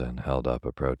Van Alden held up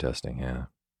a protesting hand.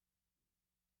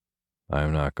 I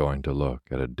am not going to look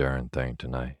at a darned thing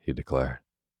tonight, he declared.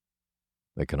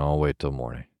 They can all wait till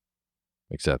morning.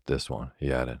 Except this one,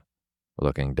 he added,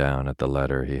 looking down at the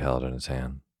letter he held in his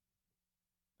hand.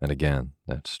 And again,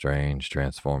 that strange,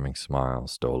 transforming smile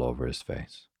stole over his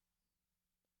face.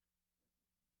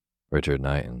 Richard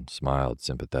Knighton smiled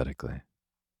sympathetically.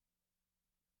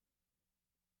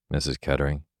 Mrs.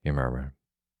 Kettering, he murmured.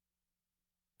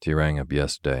 She rang up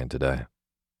yesterday and today.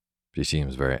 She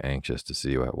seems very anxious to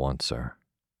see you at once, sir.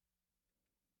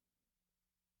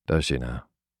 Does she now?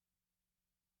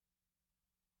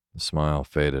 The smile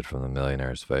faded from the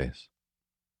millionaire's face.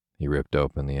 He ripped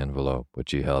open the envelope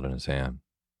which he held in his hand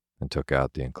and took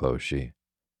out the enclosed sheet.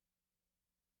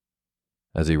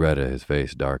 As he read it, his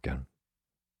face darkened.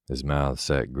 His mouth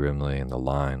set grimly in the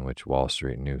line which Wall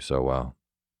Street knew so well,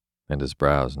 and his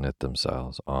brows knit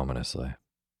themselves ominously.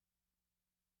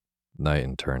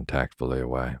 Knighton turned tactfully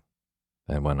away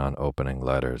and went on opening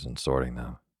letters and sorting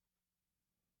them.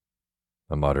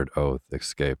 A muttered oath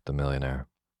escaped the millionaire,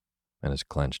 and his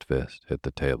clenched fist hit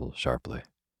the table sharply.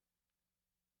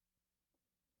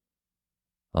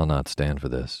 I'll not stand for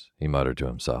this, he muttered to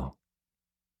himself.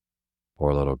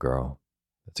 Poor little girl.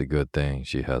 It's a good thing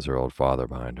she has her old father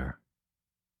behind her.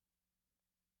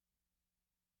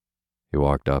 He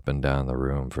walked up and down the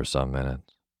room for some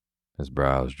minutes, his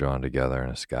brows drawn together in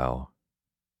a scowl.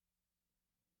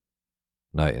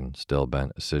 Knighton still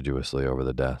bent assiduously over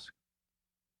the desk.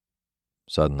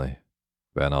 Suddenly,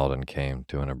 Van Alden came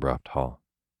to an abrupt halt.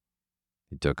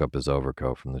 He took up his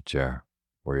overcoat from the chair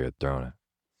where he had thrown it.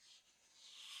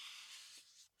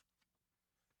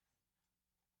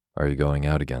 Are you going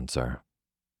out again, sir?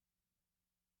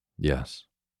 Yes,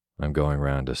 I'm going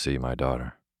round to see my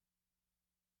daughter.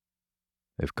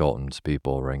 If Colton's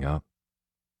people ring up,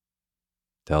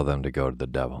 tell them to go to the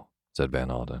devil, said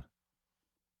Van Alden.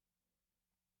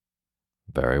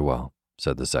 Very well,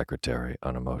 said the secretary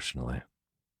unemotionally.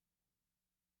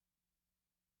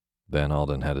 Van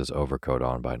Alden had his overcoat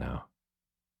on by now.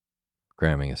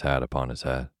 Cramming his hat upon his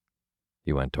head,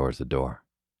 he went towards the door.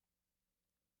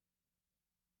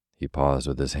 He paused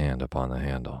with his hand upon the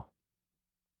handle.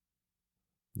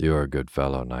 "You are a good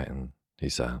fellow, Knighton," he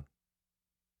said.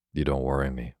 "You don't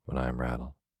worry me when I am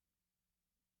rattled."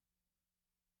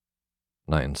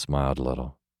 Knighton smiled a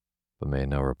little, but made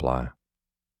no reply.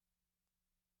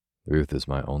 "Ruth is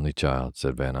my only child,"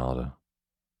 said Van Alden,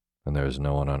 "and there is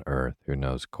no one on earth who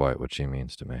knows quite what she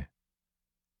means to me."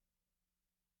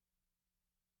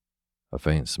 A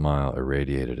faint smile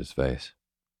irradiated his face.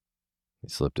 He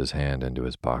slipped his hand into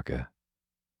his pocket.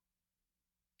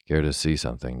 "Care to see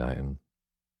something, Knighton?"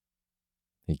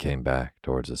 He came back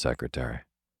towards the secretary.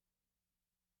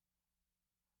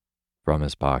 From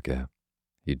his pocket,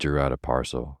 he drew out a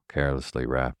parcel carelessly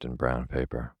wrapped in brown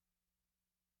paper.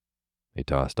 He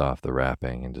tossed off the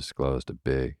wrapping and disclosed a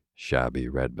big, shabby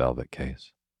red velvet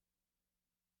case.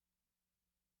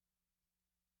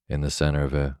 In the center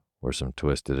of it were some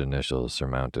twisted initials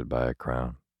surmounted by a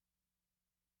crown.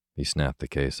 He snapped the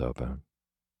case open,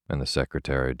 and the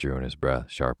secretary drew in his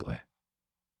breath sharply.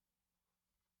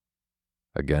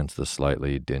 Against the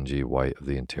slightly dingy white of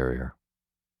the interior,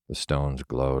 the stones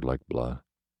glowed like blood.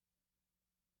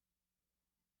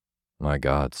 "My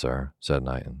God, sir," said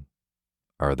Knighton,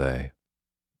 Are they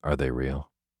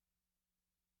real?"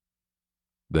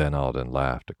 Van Alden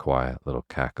laughed a quiet little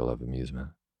cackle of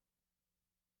amusement.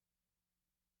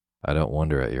 "I don't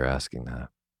wonder at your asking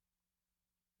that.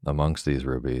 Amongst these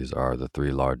rubies are the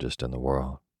 3 largest in the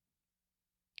world.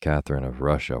 Catherine of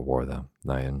Russia wore them,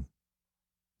 Knighton.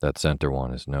 That center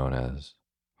one is known as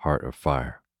Heart of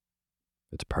Fire.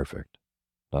 It's perfect,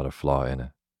 not a flaw in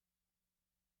it."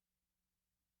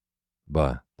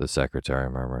 "But," the secretary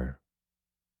murmured,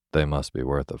 "they must be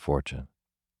worth a fortune."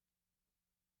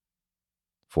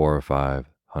 $400,000 or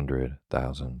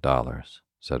 $500,000,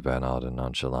 said Van Alden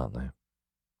nonchalantly,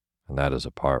 "and that is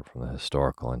apart from the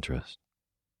historical interest."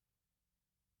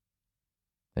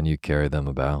 "And you carry them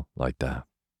about like that,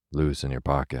 loose in your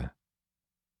pocket?"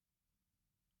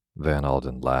 Van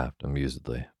Alden laughed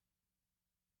amusedly.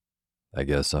 "I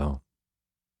guess so.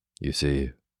 You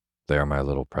see, they are my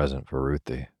little present for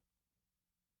Ruthie."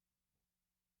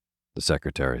 The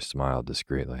secretary smiled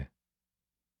discreetly.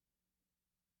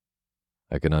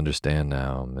 "I can understand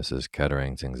now Mrs.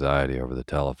 Kettering's anxiety over the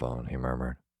telephone," he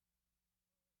murmured.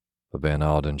 But Van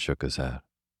Alden shook his head.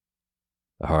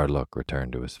 The hard look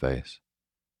returned to his face.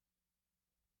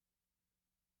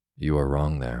 "You are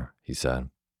wrong there," he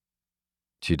said.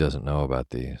 "She doesn't know about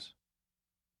these.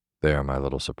 They are my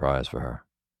little surprise for her."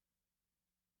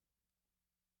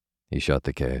 He shut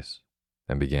the case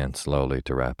and began slowly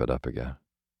to wrap it up again.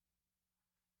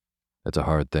 "It's a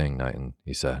hard thing, Knighton,"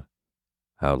 he said,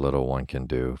 "how little one can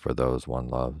do for those one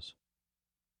loves.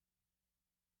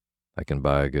 I can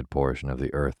buy a good portion of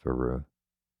the earth for Ruth,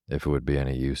 if it would be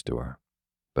any use to her,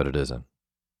 but it isn't.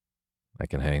 I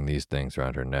can hang these things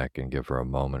around her neck and give her a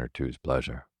moment or two's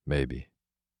pleasure, maybe,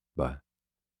 but—"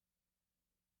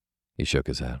 He shook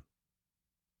his head.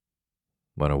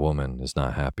 "When a woman is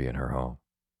not happy in her home—"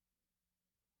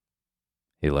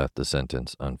 He left the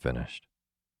sentence unfinished.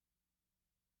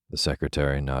 The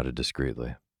secretary nodded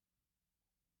discreetly.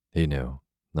 He knew,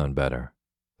 none better,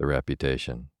 the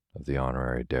reputation of the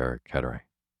Honorary Derek Kettering.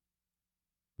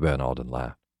 Van Alden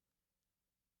laughed.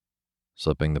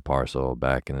 Slipping the parcel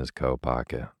back in his coat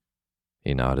pocket,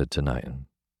 he nodded to Knighton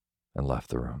and left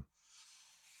the room.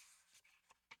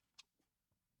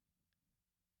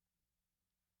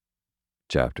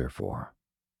 Chapter 4.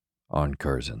 On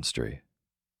Curzon Street.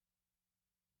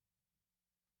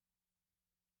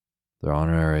 The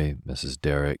Honorary Mrs.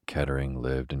 Derek Kettering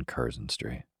lived in Curzon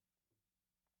Street.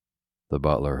 The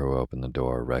butler who opened the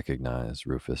door recognized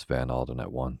Rufus Van Alden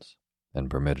at once and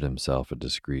permitted himself a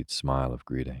discreet smile of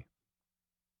greeting.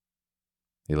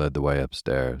 He led the way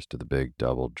upstairs to the big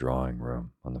double drawing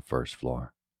room on the first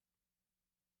floor.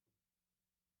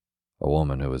 A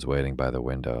woman who was waiting by the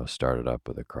window started up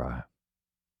with a cry.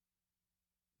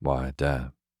 "Why,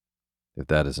 Dad, if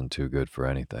that isn't too good for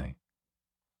anything.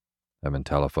 I've been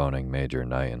telephoning Major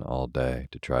Knighton all day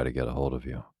to try to get a hold of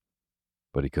you,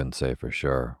 but he couldn't say for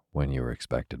sure when you were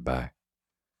expected back."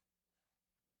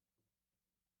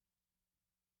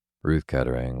 Ruth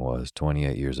Kettering was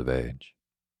 28 years of age.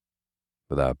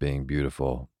 Without being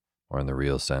beautiful, or in the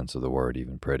real sense of the word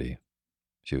even pretty,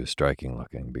 she was striking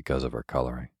looking because of her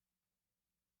coloring.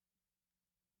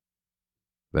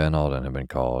 Van Alden had been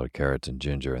called Carrots and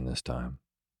Ginger in this time,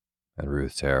 and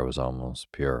Ruth's hair was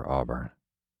almost pure auburn.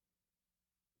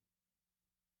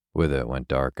 With it went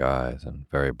dark eyes and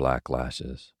very black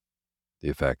lashes, the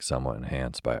effect somewhat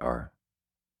enhanced by art.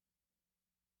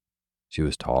 She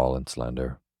was tall and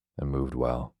slender and moved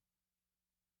well.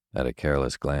 At a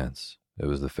careless glance, it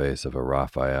was the face of a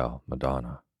Raphael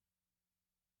Madonna.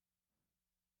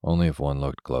 Only if one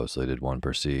looked closely did one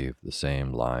perceive the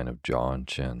same line of jaw and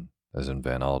chin as in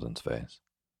Van Alden's face,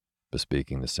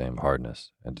 bespeaking the same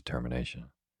hardness and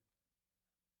determination.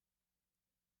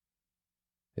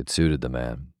 It suited the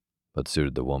man, but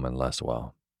suited the woman less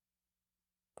well.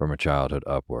 From her childhood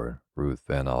upward, Ruth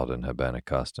Van Alden had been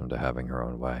accustomed to having her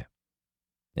own way,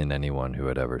 and anyone who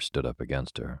had ever stood up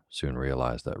against her soon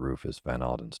realized that Rufus Van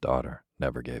Alden's daughter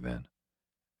never gave in.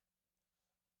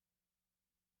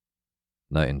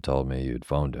 Knighton told me you'd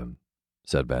phoned him,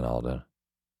 said Van Alden.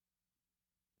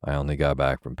 I only got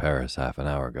back from Paris half an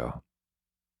hour ago.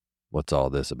 What's all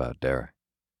this about Derek?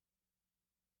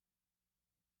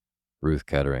 Ruth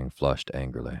Kettering flushed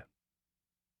angrily.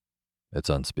 It's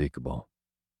unspeakable.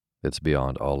 It's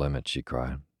beyond all limits, she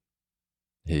cried.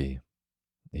 He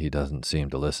doesn't seem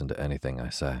to listen to anything I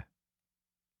say.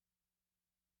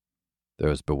 There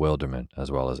was bewilderment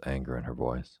as well as anger in her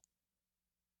voice.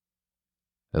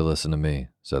 He'll listen to me,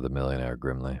 said the millionaire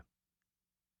grimly.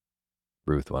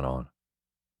 Ruth went on.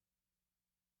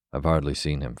 I've hardly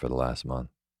seen him for the last month.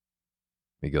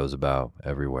 He goes about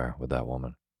everywhere with that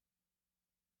woman.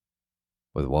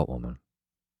 With what woman?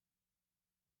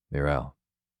 Mirelle.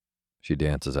 She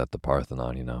dances at the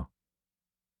Parthenon, you know.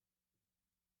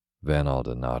 Van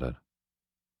Alden nodded.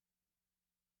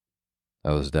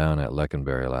 I was down at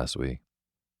Lecanbury last week.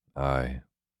 I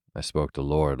spoke to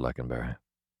Lord Lecanbury.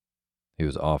 He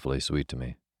was awfully sweet to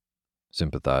me.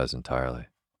 Sympathized entirely.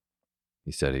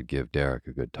 He said he'd give Derek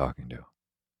a good talking to.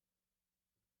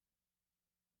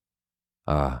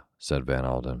 Ah, said Van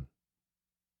Alden.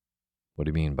 What do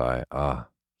you mean by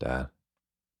Dad?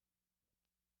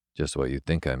 Just what you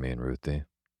think I mean, Ruthie.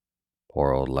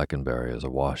 Poor old Lecanbury is a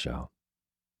washout.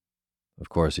 Of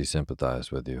course he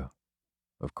sympathized with you.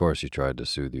 Of course he tried to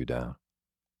soothe you down.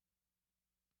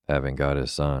 Having got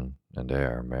his son and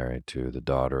heir married to the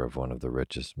daughter of one of the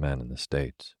richest men in the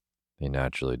States, he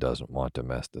naturally doesn't want to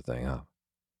mess the thing up.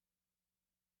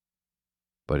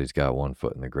 But he's got one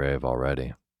foot in the grave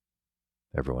already.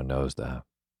 Everyone knows that,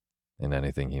 and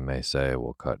anything he may say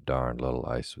will cut darned little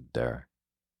ice with Derek.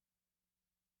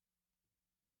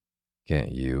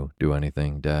 Can't you do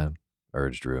anything, Dad?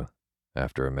 Urged Ruth,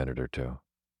 after a minute or two.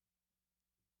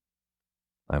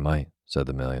 I might, said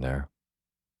the millionaire.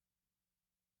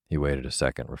 He waited a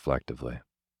second reflectively,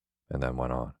 and then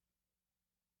went on.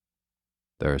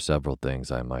 There are several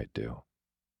things I might do,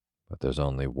 but there's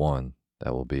only one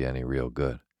that will be any real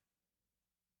good.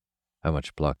 How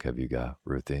much pluck have you got,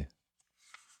 Ruthie?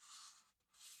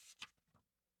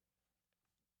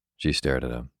 She stared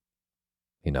at him.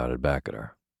 He nodded back at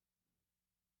her.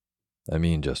 I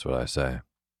mean just what I say.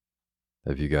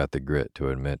 Have you got the grit to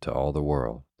admit to all the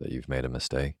world that you've made a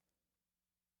mistake?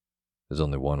 There's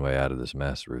only one way out of this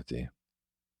mess, Ruthie.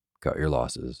 Cut your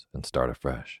losses and start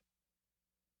afresh.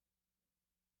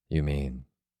 You mean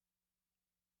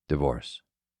divorce?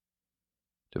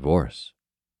 Divorce?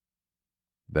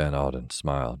 Van Alden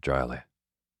smiled dryly.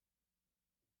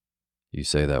 You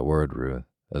say that word, Ruth,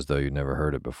 as though you never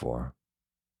heard it before,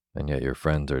 and yet your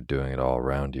friends are doing it all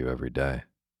around you every day.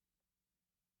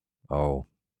 Oh,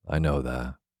 I know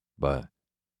that, but...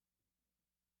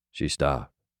 She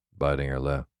stopped, biting her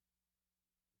lip.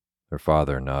 Her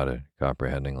father nodded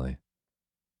comprehendingly.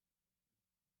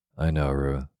 I know,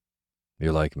 Ruth.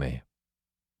 You're like me.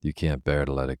 You can't bear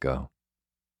to let it go.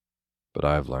 But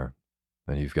I've learned,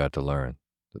 and you've got to learn,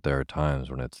 that there are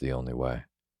times when it's the only way.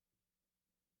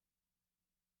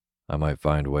 I might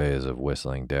find ways of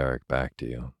whistling Derek back to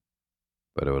you,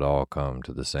 but it would all come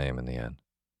to the same in the end.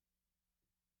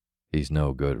 He's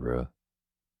no good, Ruth.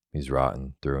 He's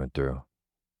rotten through and through.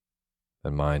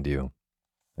 And mind you,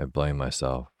 I blame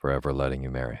myself for ever letting you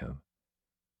marry him.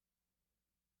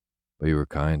 But you were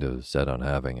kind of set on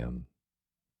having him,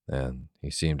 and he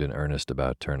seemed in earnest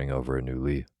about turning over a new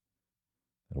leaf.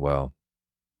 And well,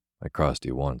 I crossed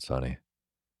you once, honey.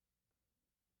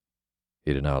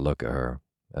 He did not look at her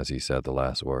as he said the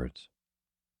last words.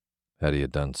 Had he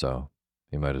done so,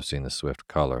 he might have seen the swift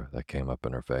color that came up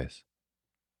in her face.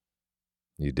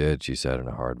 You did, she said in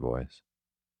a hard voice.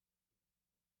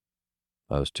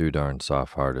 I was too darn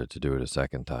soft-hearted to do it a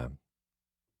second time.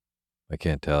 I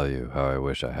can't tell you how I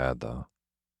wish I had, though.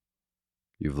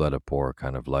 You've led a poor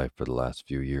kind of life for the last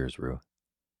few years, Ruth.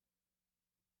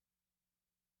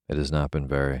 It has not been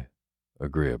very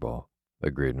agreeable,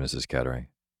 agreed Mrs. Kettering.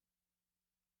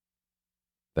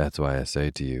 That's why I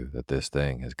say to you that this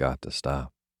thing has got to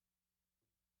stop.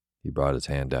 He brought his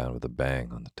hand down with a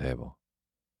bang on the table.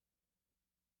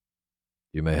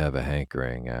 You may have a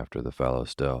hankering after the fellow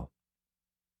still.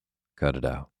 Cut it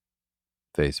out.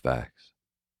 Face facts.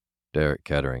 Derek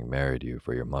Kettering married you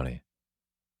for your money.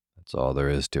 That's all there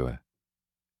is to it.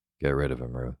 Get rid of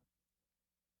him, Ruth.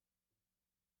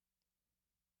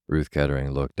 Ruth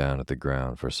Kettering looked down at the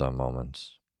ground for some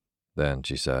moments. Then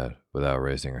she said, without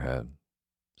raising her head,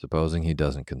 "Supposing he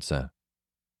doesn't consent?"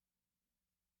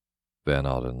 Van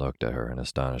Alden looked at her in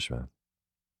astonishment.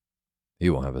 "He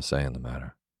won't have a say in the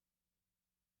matter."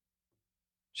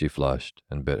 She flushed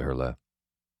and bit her lip.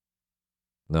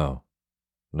 No,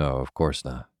 of course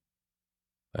not.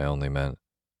 I only meant..."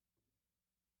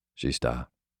 She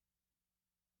stopped.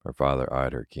 Her father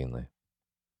eyed her keenly.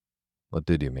 "What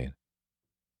did you mean?"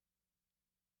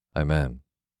 "I meant..."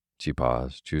 She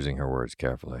paused, choosing her words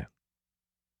carefully.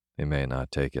 "He may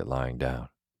not take it lying down."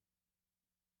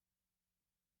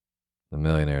 The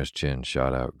millionaire's chin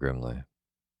shot out grimly.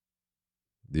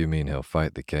 "Do you mean he'll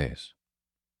fight the case?"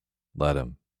 "Let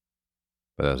him.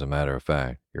 But as a matter of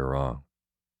fact, you're wrong.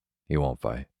 He won't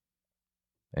fight.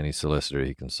 Any solicitor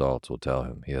he consults will tell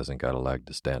him he hasn't got a leg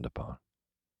to stand upon."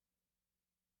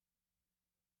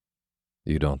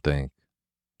 "You don't think..."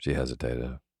 She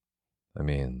hesitated. "I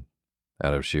mean,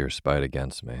 out of sheer spite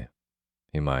against me,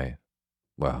 he might,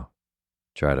 well,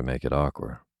 try to make it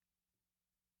awkward."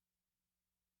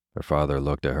 Her father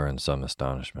looked at her in some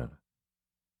astonishment.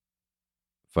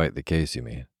 "Fight the case, you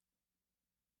mean?"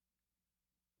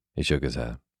 He shook his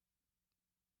head.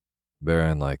 "Very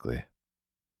unlikely.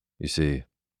 You see,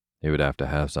 he would have to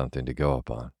have something to go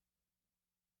upon."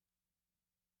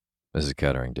 Mrs.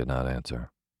 Kettering did not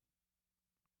answer.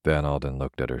 Van Alden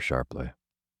looked at her sharply.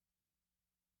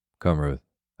 "Come, Ruth,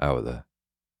 out with it.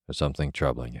 There's something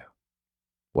troubling you.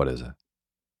 What is it?"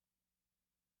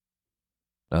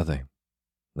 "Nothing.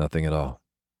 Nothing at all."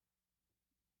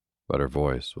 But her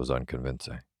voice was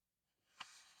unconvincing.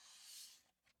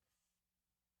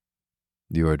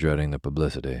 "You are dreading the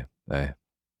publicity, eh?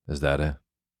 Is that it?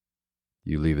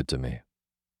 You leave it to me.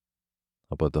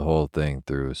 I'll put the whole thing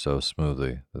through so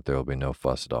smoothly that there will be no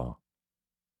fuss at all."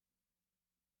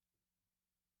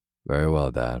 "Very well,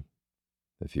 Dad,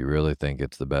 if you really think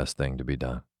it's the best thing to be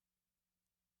done."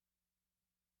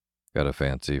 "Got a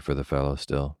fancy for the fellow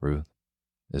still, Ruth?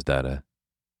 Is that it?"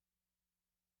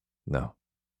 "No."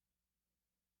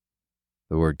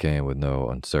 The word came with no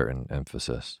uncertain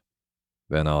emphasis.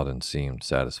 Van Alden seemed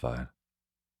satisfied.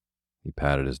 He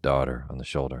patted his daughter on the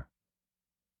shoulder.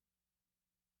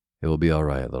 "It will be all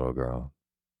right, little girl.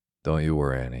 Don't you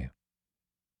worry any.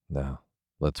 Now,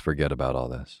 let's forget about all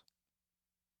this.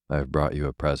 I have brought you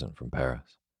a present from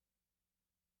Paris."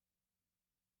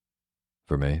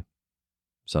 "For me?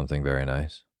 Something very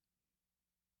nice?"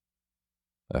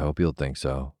 "I hope you'll think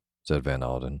so," said Van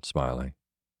Alden, smiling.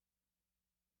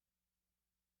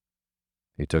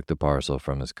 He took the parcel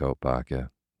from his coat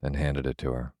pocket and handed it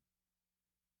to her.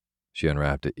 She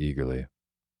unwrapped it eagerly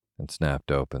and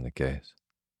snapped open the case.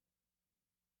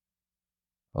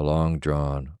 A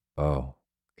long-drawn "oh"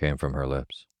 came from her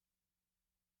lips.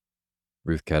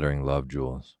 Ruth Kettering loved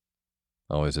jewels,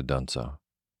 always had done so.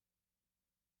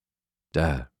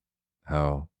 "Dad,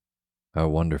 how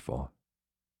wonderful."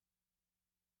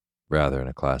 "Rather in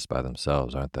a class by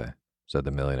themselves, aren't they?" said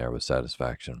the millionaire with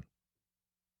satisfaction.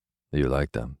 "You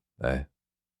like them, eh?"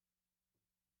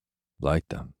 "Like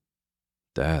them?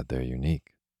 Dad, they're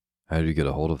unique. How did you get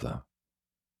a hold of them?"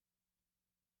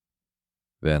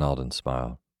 Van Alden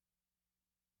smiled.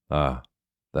 "Ah,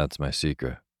 that's my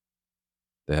secret.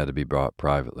 They had to be brought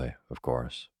privately, of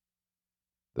course.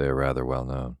 They are rather well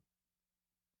known.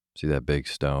 See that big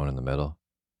stone in the middle?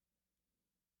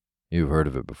 You've heard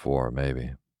of it before,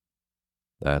 maybe.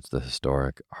 That's the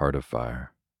historic Heart of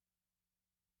Fire."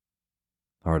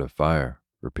 "Heart of Fire,"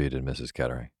 repeated Mrs.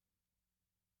 Kettering.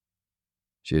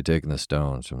 She had taken the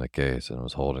stones from the case and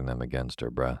was holding them against her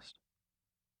breast.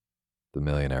 The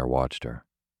millionaire watched her.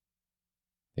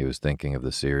 He was thinking of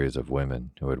the series of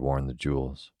women who had worn the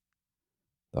jewels,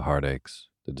 the heartaches,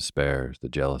 the despairs, the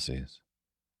jealousies.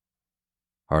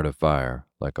 Heart of Fire,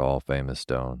 like all famous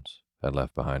stones, had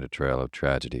left behind a trail of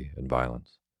tragedy and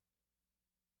violence.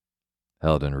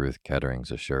 Held in Ruth Kettering's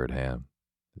assured hand,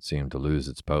 it seemed to lose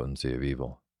its potency of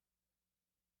evil.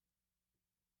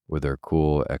 With her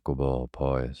cool, equable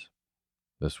poise,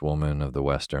 this woman of the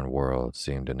Western world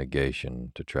seemed a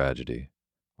negation to tragedy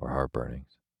or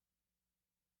heartburnings.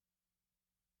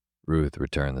 Ruth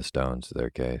returned the stones to their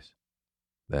case.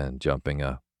 Then, jumping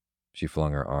up, she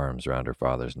flung her arms round her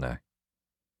father's neck.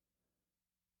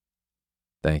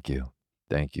 Thank you,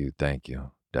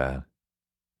 Dad.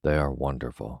 They are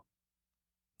wonderful.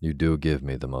 You do give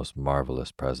me the most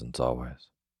marvelous presents always."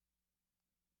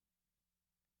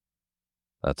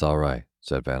 That's all right,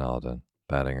 said Van Alden,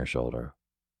 patting her shoulder.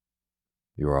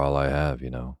 You are all I have,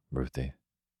 Ruthie.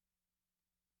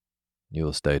 You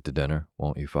will stay to dinner,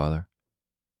 won't you, Father?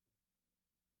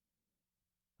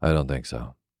 I don't think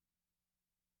so.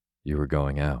 You were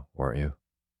going out, weren't you?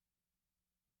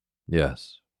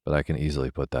 Yes, but I can easily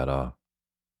put that off.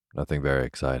 Nothing very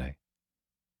exciting.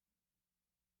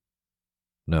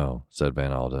 No, said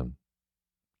Van Alden.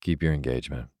 Keep your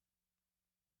engagement.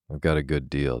 I've got a good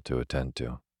deal to attend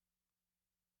to.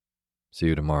 See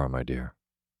you tomorrow, my dear.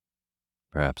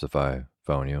 Perhaps if I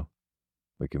phone you,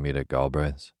 we can meet at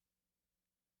Galbraith's.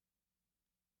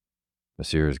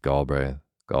 Messrs. Galbraith,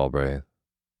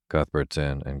 Cuthbert's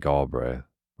Inn, and Galbraith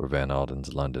were Van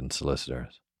Alden's London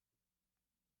solicitors.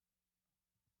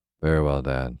 Very well,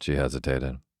 Dad, she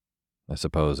hesitated. I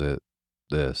suppose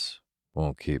this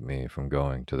won't keep me from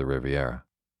going to the Riviera.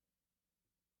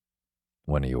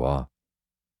 When are you off?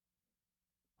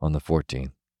 On the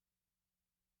 14th.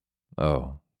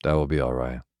 Oh, that will be all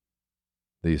right.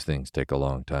 These things take a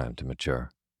long time to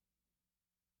mature.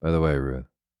 By the way, Ruth,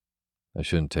 I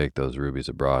shouldn't take those rubies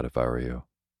abroad if I were you.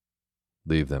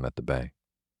 Leave them at the bank.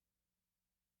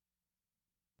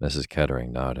 Mrs.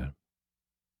 Kettering nodded.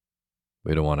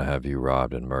 We don't want to have you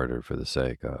robbed and murdered for the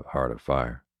sake of Heart of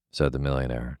Fire, said the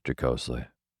millionaire jocosely.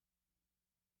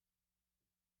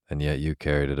 And yet you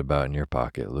carried it about in your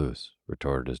pocket loose,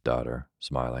 retorted his daughter,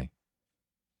 smiling.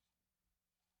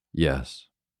 Yes.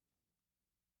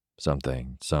 Some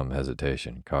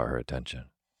hesitation caught her attention.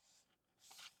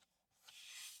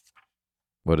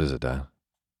 What is it, Dad?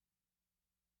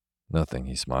 Nothing,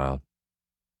 he smiled,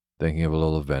 thinking of a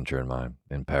little adventure in mine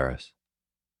in Paris.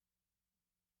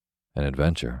 An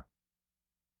adventure?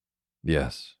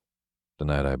 Yes, the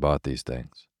night I bought these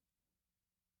things.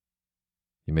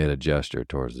 He made a gesture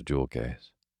towards the jewel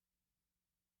case.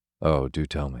 Oh, do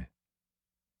tell me.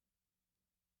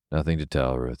 Nothing to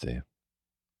tell, Ruthie.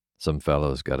 Some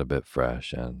fellows got a bit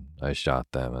fresh, and I shot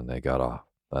them and they got off,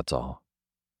 that's all.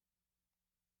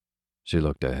 She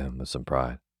looked at him with some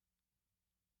pride.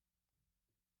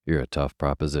 You're a tough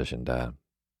proposition, Dad.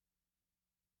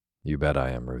 You bet I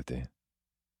am, Ruthie.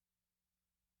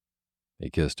 He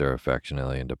kissed her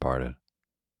affectionately and departed.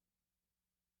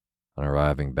 On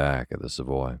arriving back at the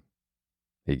Savoy,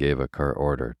 he gave a curt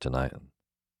order to Knighton.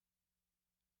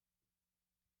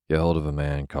 Get hold of a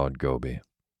man called Goby.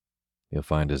 You'll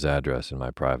find his address in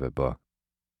my private book.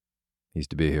 He's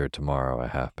to be here tomorrow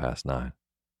at 9:30.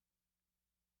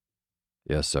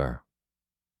 Yes, sir.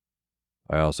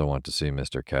 I also want to see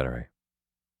Mr. Kettering.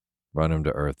 Run him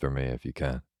to earth for me if you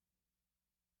can.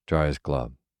 Try his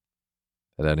club.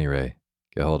 At any rate,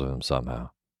 get hold of him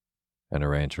somehow, and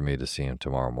arrange for me to see him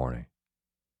tomorrow morning.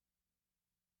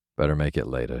 Better make it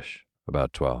late-ish,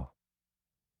 about 12.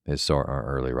 His sort aren't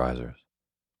early risers.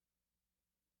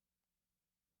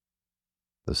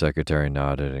 The secretary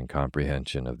nodded in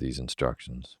comprehension of these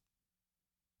instructions.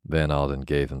 Van Alden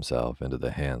gave himself into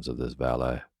the hands of this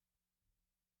valet.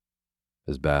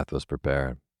 His bath was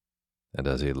prepared, and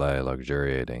as he lay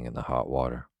luxuriating in the hot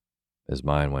water, his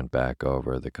mind went back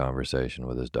over the conversation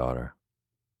with his daughter.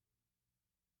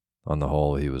 On the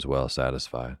whole, he was well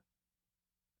satisfied.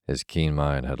 His keen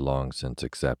mind had long since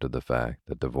accepted the fact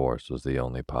that divorce was the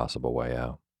only possible way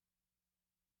out.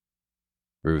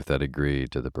 Ruth had agreed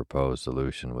to the proposed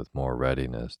solution with more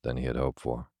readiness than he had hoped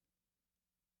for.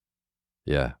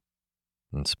 Yet,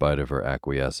 in spite of her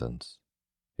acquiescence,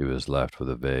 he was left with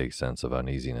a vague sense of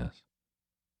uneasiness.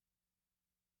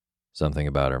 Something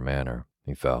about her manner,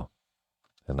 he felt,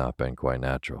 had not been quite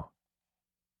natural.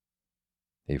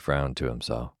 He frowned to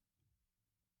himself.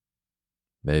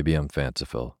 Maybe I'm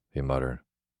fanciful, he muttered.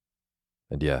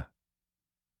 And yet,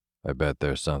 I bet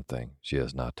there's something she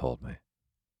has not told me.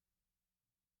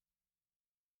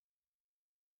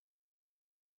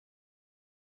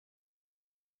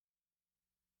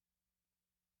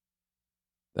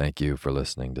 Thank you for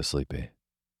listening to Sleepy.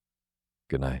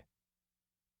 Good night.